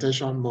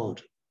presentation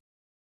mode.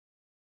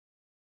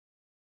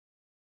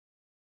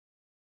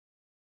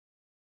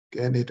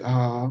 Get it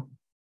out.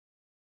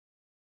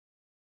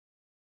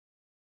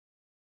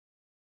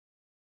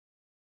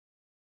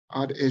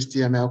 Add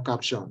HTML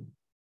caption.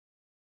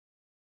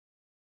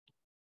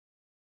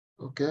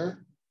 Okay.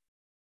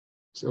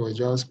 So we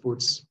just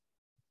put,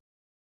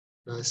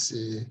 let's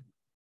see,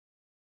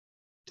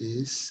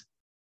 this,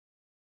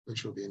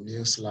 which will be a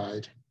new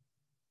slide.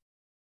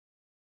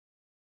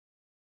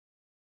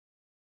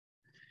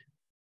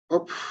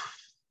 Up,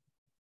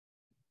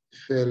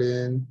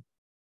 filling,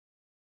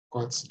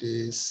 cut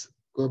this,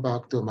 go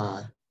back to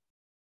my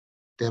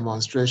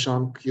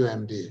demonstration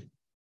QMD,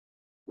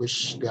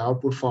 which the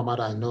output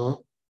format I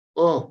know.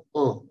 Oh.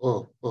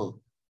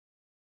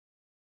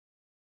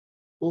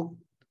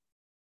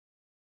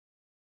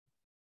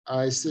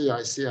 I see.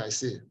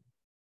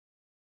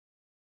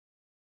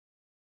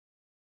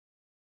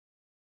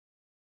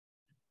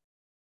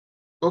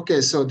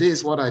 Okay, so this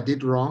is what I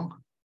did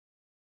wrong.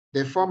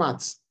 The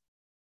format,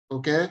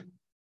 okay?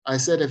 I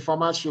said the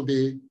format should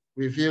be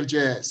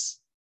Review.js.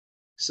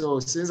 So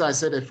since I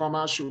said the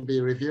format should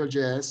be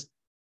Review.js,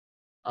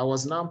 I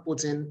was now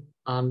putting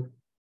an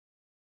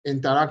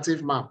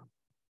interactive map.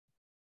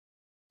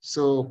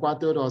 So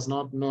Quarto does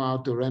not know how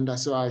to render,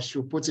 so I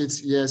should put it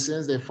here.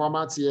 Since the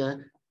format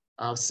here,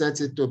 I've set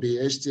it to be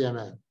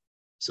HTML.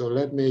 So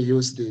let me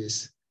use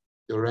this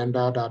to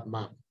render that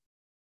map.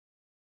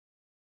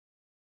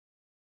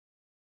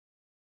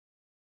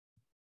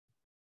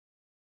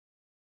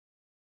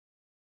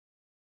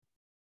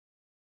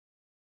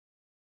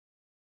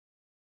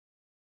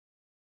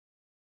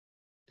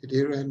 Did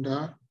it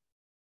render?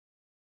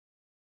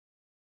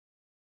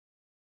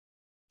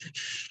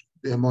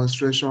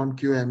 Demonstration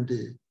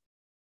QMD.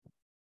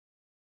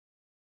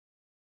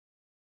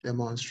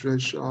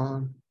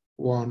 Demonstration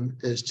 1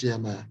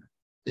 HTML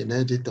in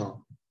editor.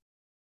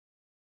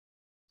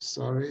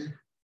 Sorry.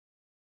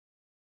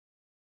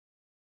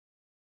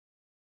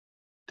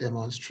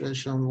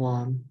 Demonstration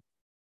 1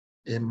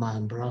 in my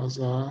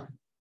browser.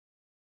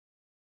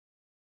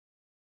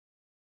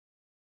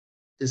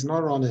 It's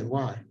not running.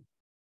 Why?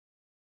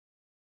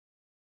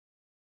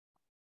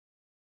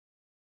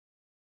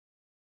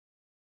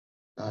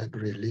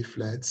 Library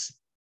leaflets.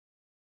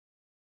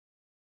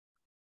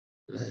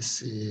 Let's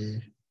see.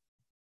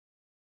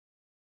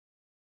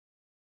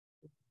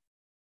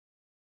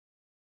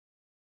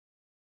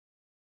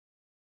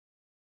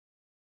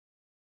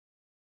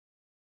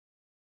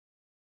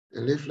 The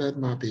leaflet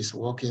map is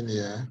working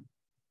here.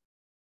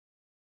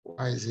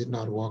 Why is it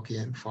not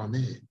working for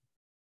me?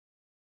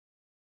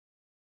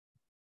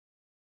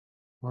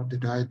 What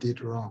did I do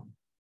wrong?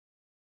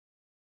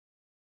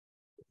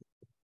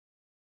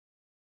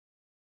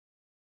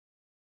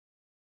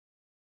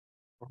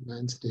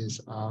 Comment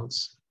this out.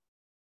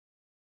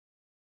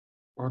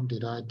 What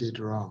did I do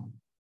wrong?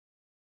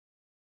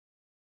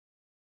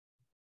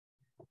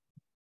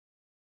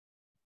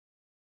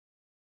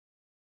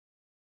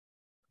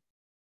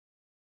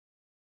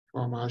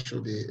 Format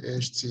should be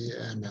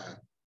HTML.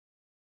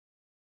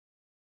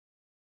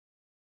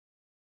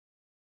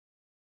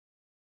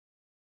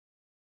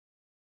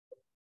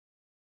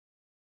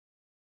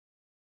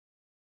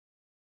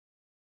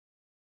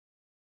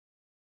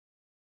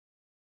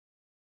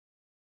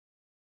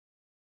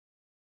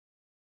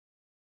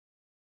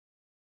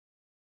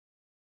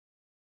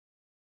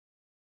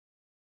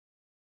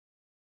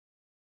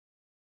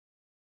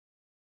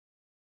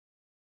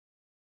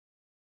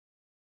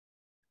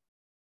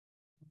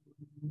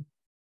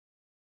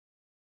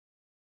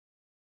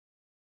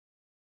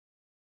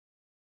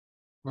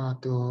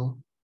 Quarto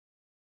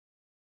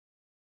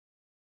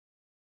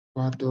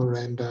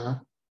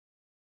render.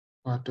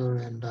 Quarto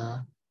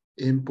render.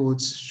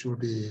 Inputs should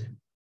be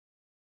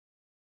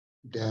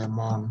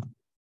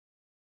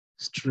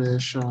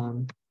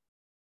demonstration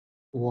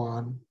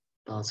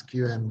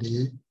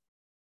 1.qmd.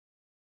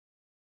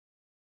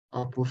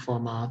 Output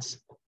formats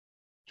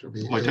should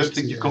be Well, I don't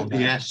think you've got the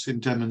HTML. S in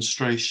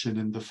demonstration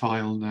in the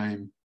file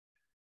name,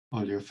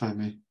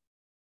 Oluwafemi.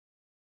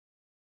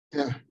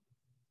 Yeah.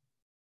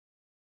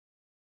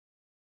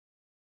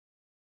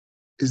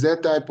 Is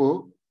that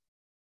typo?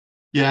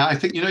 Yeah, I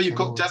think, you've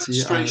got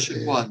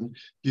demonstration MOTRA. 1.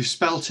 You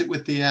spelt it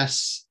with the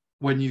S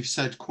when you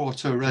said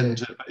Quarto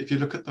render. Yeah. But if you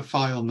look at the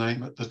file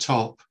name at the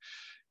top,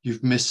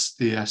 you've missed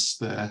the S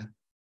there.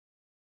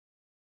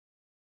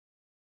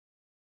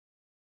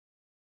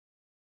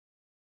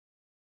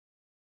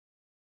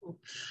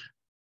 Oops.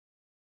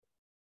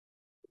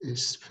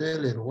 It's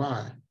failing.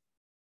 Why?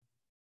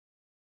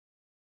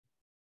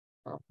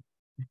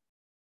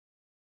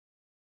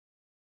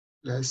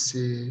 Let's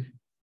see.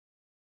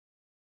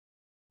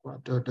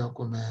 Quarto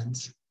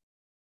documents.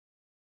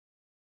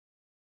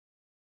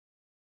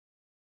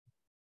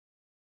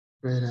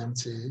 Create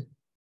empty.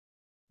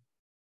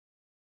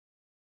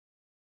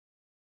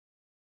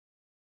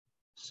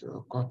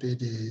 So copy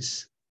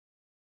these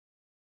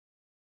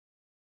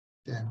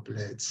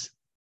templates.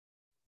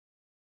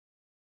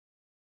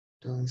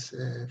 Don't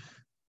save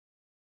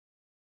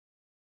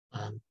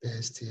and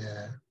paste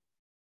here.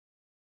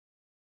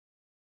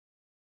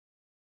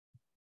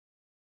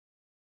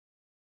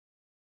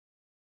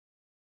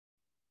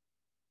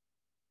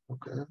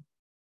 Okay.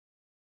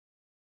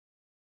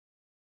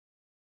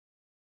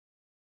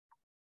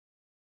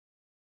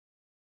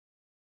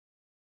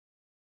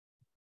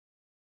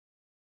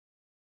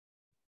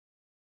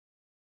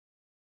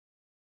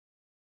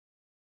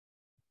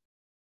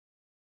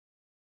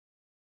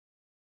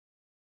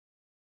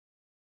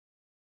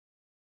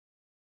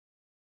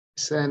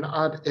 Send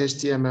add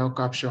HTML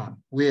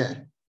caption.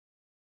 Where?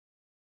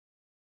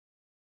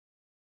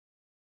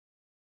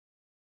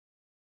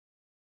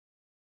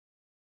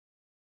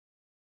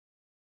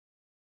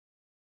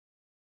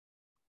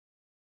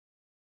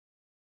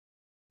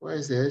 Where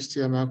is the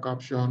HTML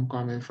caption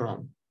coming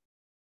from?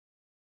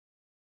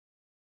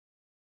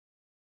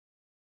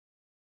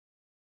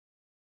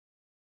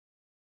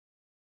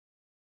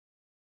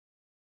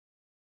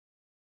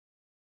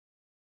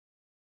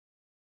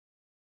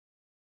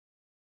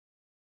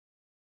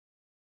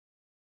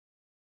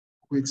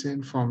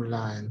 Quitting from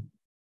line.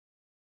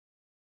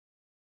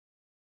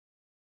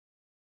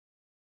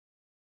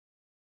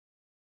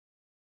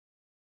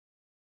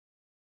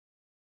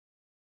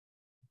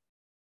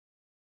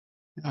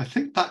 I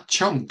think that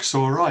chunk's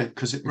all right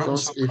because it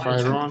runs on Because if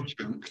I run,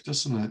 chunk,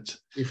 doesn't it?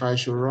 if I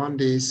should run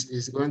this,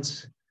 it's going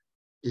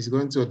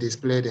to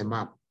display the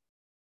map.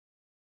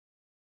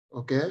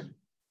 Okay?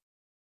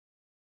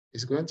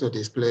 It's going to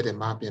display the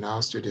map in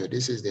our studio.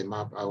 This is the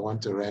map I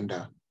want to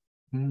render.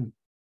 This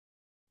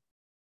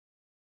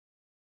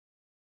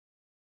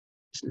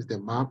is the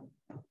map.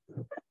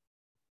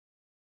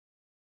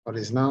 But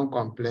it's now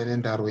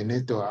complaining that we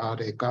need to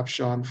add a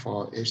caption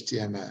for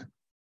HTML,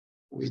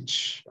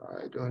 which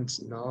I don't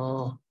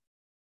know.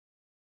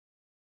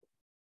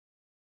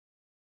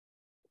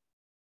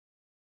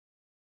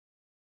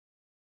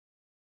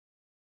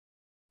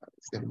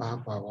 It's the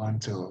map I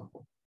want to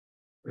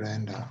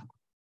render.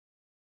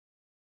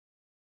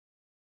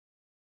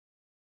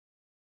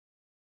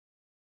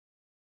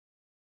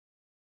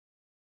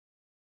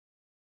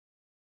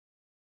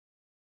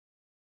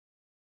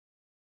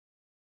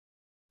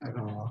 I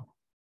don't know.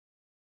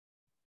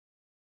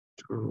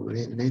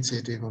 It needs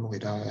it even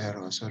without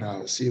error, so that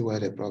I'll see where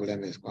the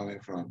problem is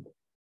coming from.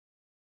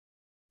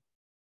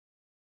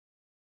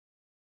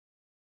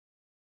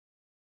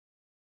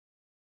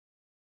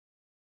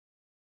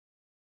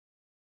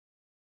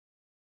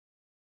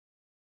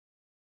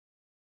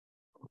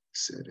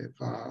 Set a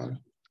val.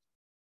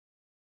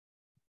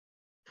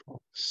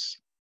 False.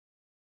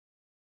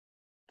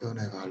 Don't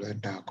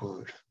evaluate that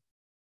code.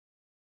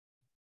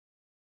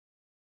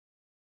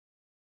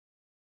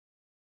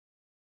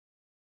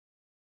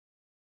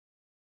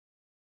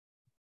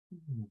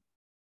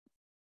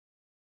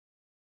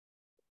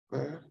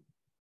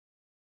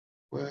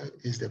 Where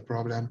is the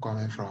problem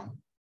coming from?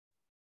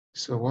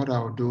 So what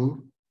I'll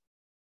do,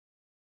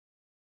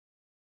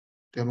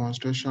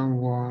 demonstration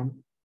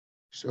 1.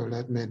 So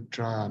let me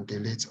try and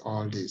delete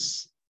all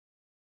these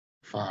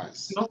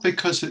files. Not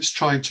because it's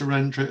trying to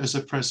render it as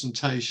a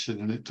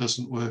presentation and it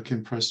doesn't work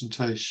in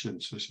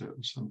presentations, is it,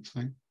 or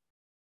something?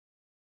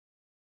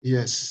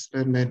 Yes,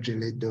 let me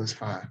delete those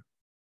files.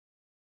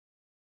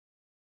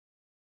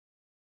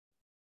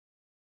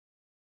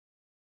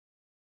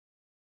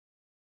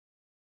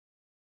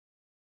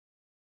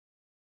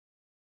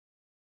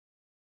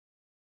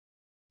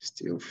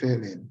 Still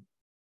failing.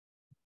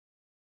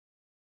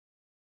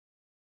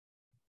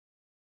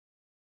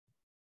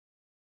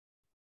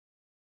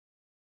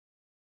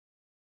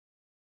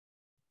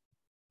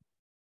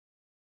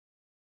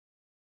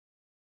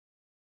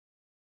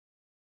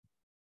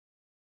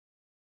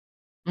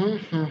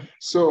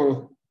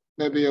 So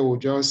maybe I will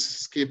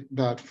just skip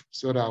that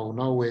so that I will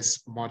not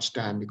waste much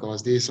time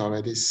because this is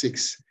already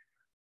 6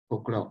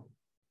 o'clock.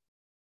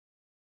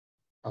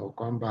 I will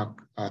come back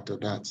to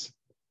that.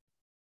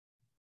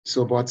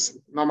 So, but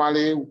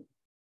normally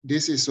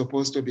this is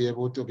supposed to be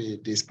able to be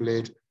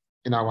displayed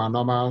in our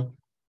normal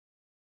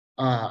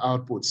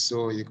outputs.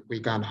 So we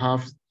can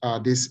have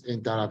this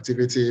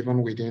interactivity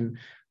even within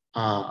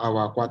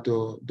our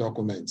Quarto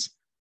documents.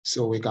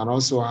 So we can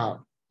also have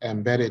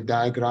embedded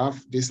diagram.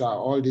 These are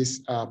all these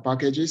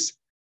packages.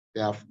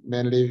 They are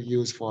mainly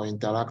used for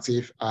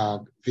interactive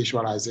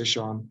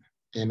visualization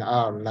in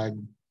R, like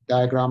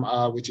diagram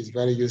R, which is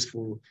very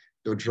useful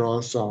to draw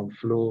some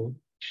flow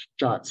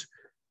charts.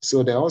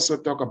 So they also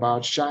talk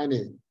about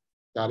Shiny,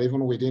 that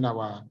even within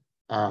our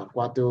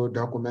Quarto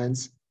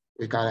documents,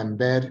 we can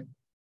embed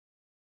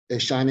a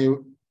Shiny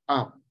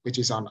app, which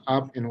is an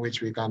app in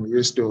which we can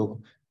use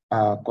to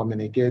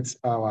communicate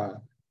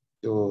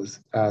to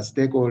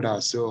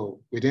stakeholders. So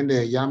within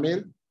the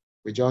YAML,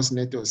 we just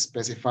need to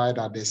specify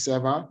that the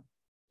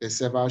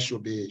server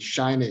should be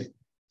Shiny.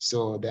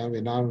 So then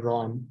we now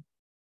run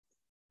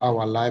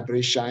our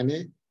library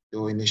Shiny to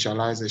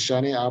initialize the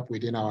Shiny app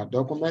within our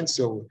document.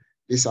 So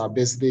these are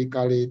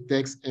basically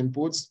text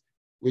inputs,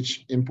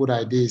 which input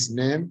ID is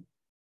name.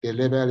 The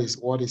label is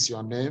what is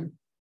your name.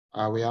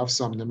 We have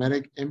some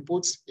numeric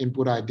inputs.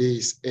 Input ID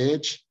is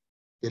age.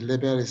 The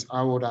label is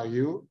how old are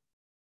you.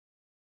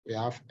 We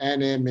have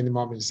NA,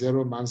 minimum is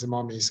 0,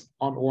 maximum is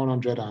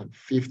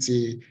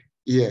 150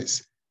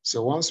 years.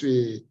 So once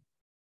we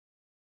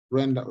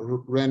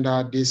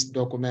render this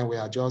document, we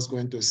are just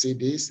going to see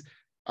this.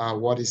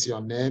 What is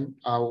your name?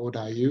 How old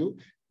are you?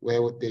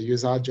 Where the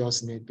user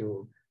just need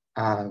to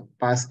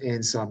pass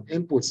in some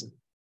inputs.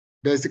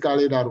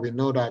 Basically, that we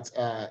know that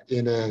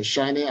in a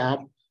Shiny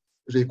app,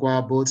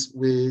 require both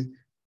we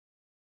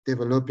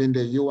developing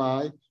the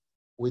UI,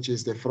 which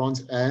is the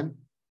front end.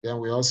 Then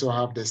we also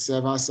have the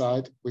server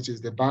side, which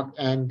is the back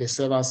end. The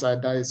server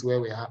side, that is where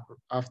we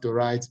have to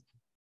write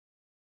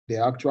the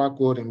actual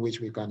code in which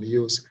we can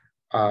use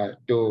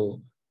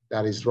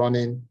that is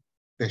running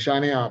the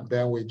Shiny app.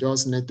 Then we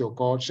just need to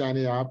call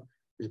Shiny app.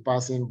 We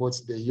pass in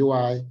both the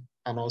UI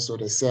and also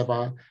the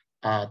server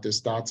to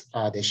start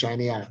the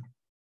Shiny app.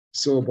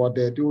 So, but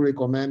they do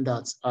recommend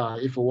that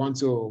if we want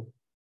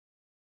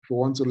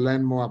to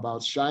learn more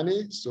about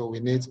Shiny, so we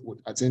need,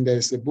 I think there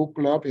is a book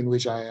club in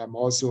which I am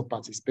also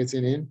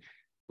participating in,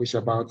 which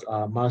about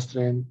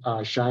mastering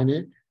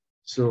Shiny.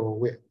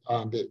 So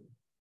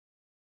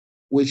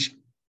which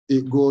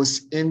it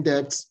goes in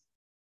depth,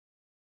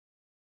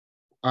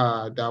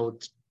 that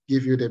would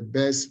give you the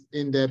best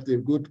in depth,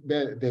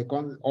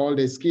 all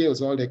the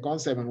skills, all the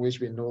concepts in which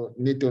we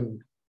need to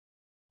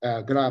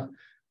grab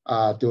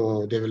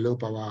to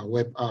develop our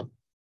web app.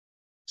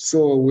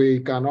 So we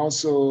can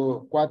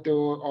also,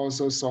 Quarto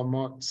also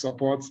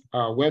supports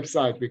our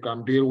website. We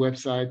can build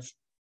websites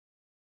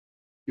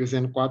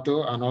using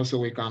Quarto, and also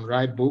we can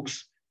write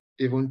books,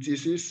 even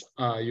thesis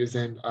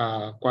using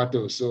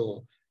Quarto.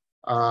 So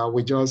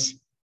we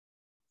just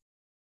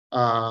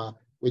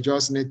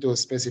need to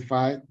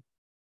specify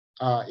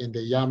in the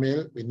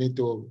YAML, we need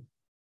to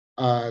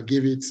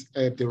give it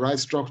the right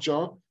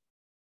structure.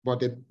 But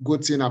the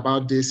good thing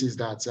about this is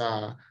that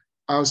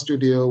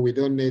RStudio, we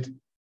don't need,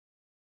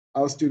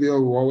 RStudio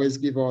will always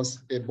give us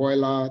a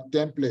boiler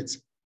template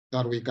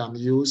that we can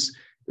use.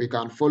 We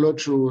can follow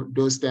through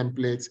those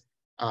templates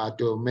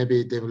to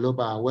maybe develop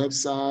our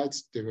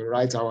websites, to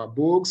write our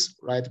books,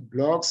 write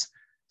blogs.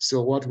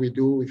 So what we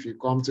do, if you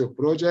come to a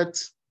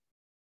project,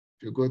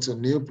 if you go to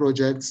new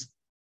projects,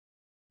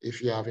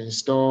 if you have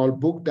installed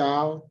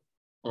Bookdown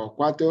or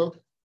Quarto,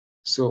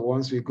 so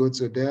once we go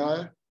to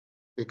there,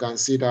 we can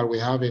see that we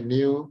have a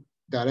new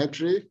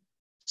directory.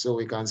 So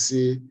we can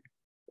see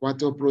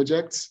Quarto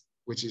projects,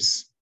 which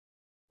is,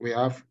 we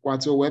have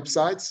Quarto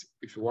websites.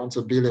 If you want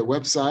to build a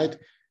website,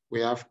 we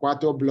have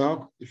Quarto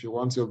blog. If you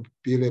want to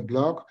build a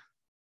blog,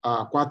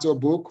 Quarto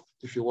book.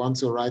 If you want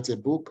to write a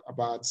book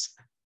about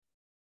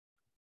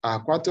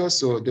Quarto,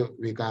 so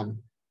we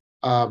can,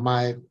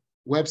 my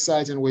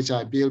website in which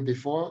I built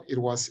before, it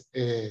was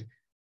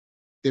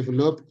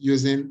developed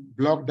using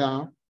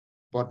Blockdown,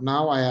 but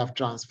now I have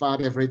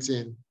transferred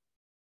everything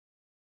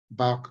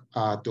back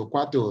to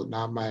Quarto.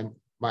 Now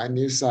my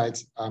new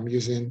site, I'm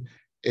using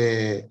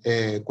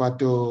a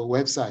Quarto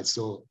website,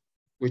 so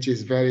which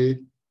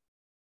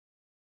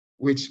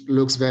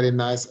looks very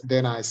nice.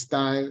 Then I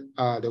style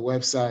the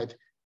website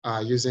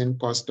using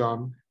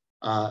custom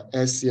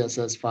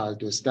SCSS file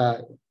to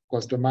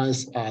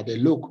customize the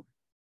look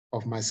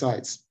of my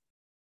sites.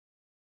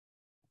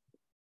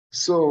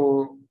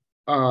 So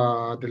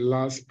the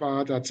last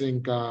part, I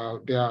think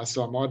there are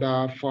some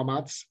other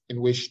formats in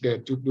which they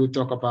do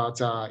talk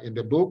about in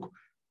the book.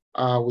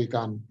 We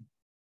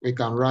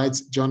can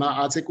write journal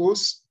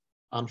articles,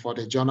 and for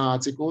the journal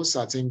articles,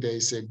 I think there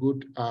is a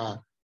good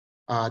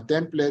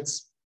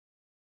template.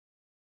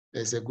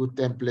 There's a good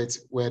template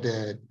where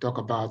they talk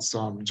about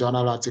some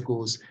journal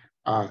articles.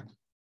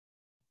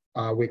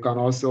 We can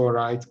also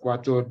write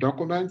Quarto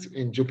documents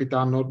in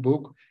Jupyter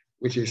Notebook,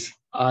 which is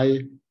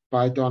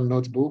IPython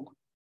notebook.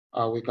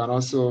 We can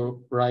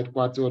also write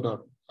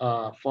Quarto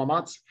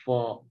format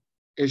for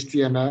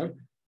HTML.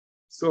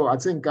 So I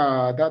think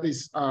that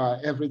is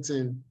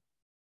everything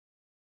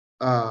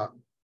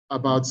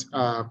about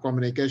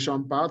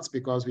communication parts,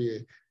 because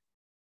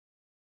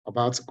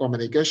about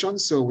communication.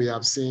 So we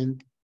have seen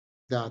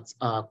that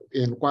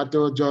in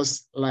Quarto,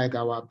 just like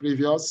our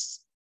previous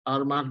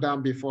R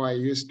Markdown, before I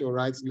used to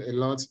write a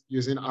lot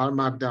using R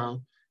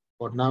Markdown,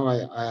 but now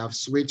I have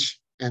switched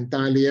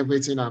entirely.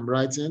 Everything I'm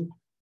writing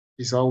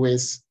is I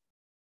always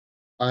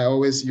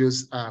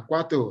use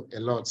Quarto a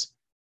lot.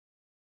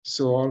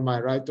 So all my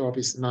write-up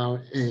is now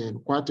in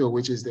Quarto,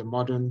 which is the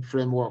modern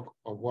framework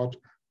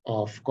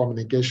of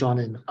communication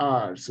in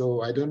R.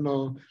 So I don't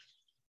know,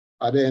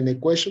 are there any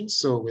questions?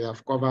 So we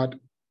have covered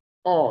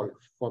all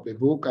for the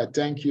book. I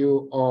thank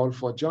you all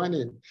for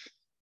joining.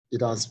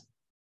 It has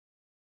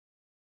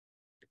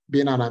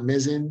been an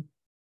amazing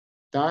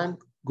time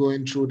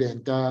going through the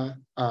entire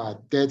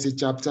 30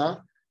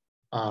 chapter.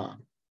 I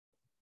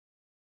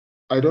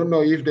don't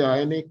know if there are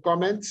any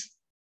comments.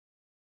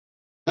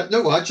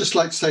 No, I'd just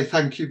like to say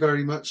thank you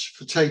very much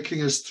for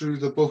taking us through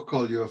the book,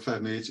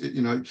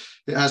 Oluwafemi.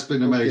 It has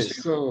been amazing.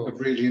 Okay, so I've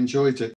really enjoyed it.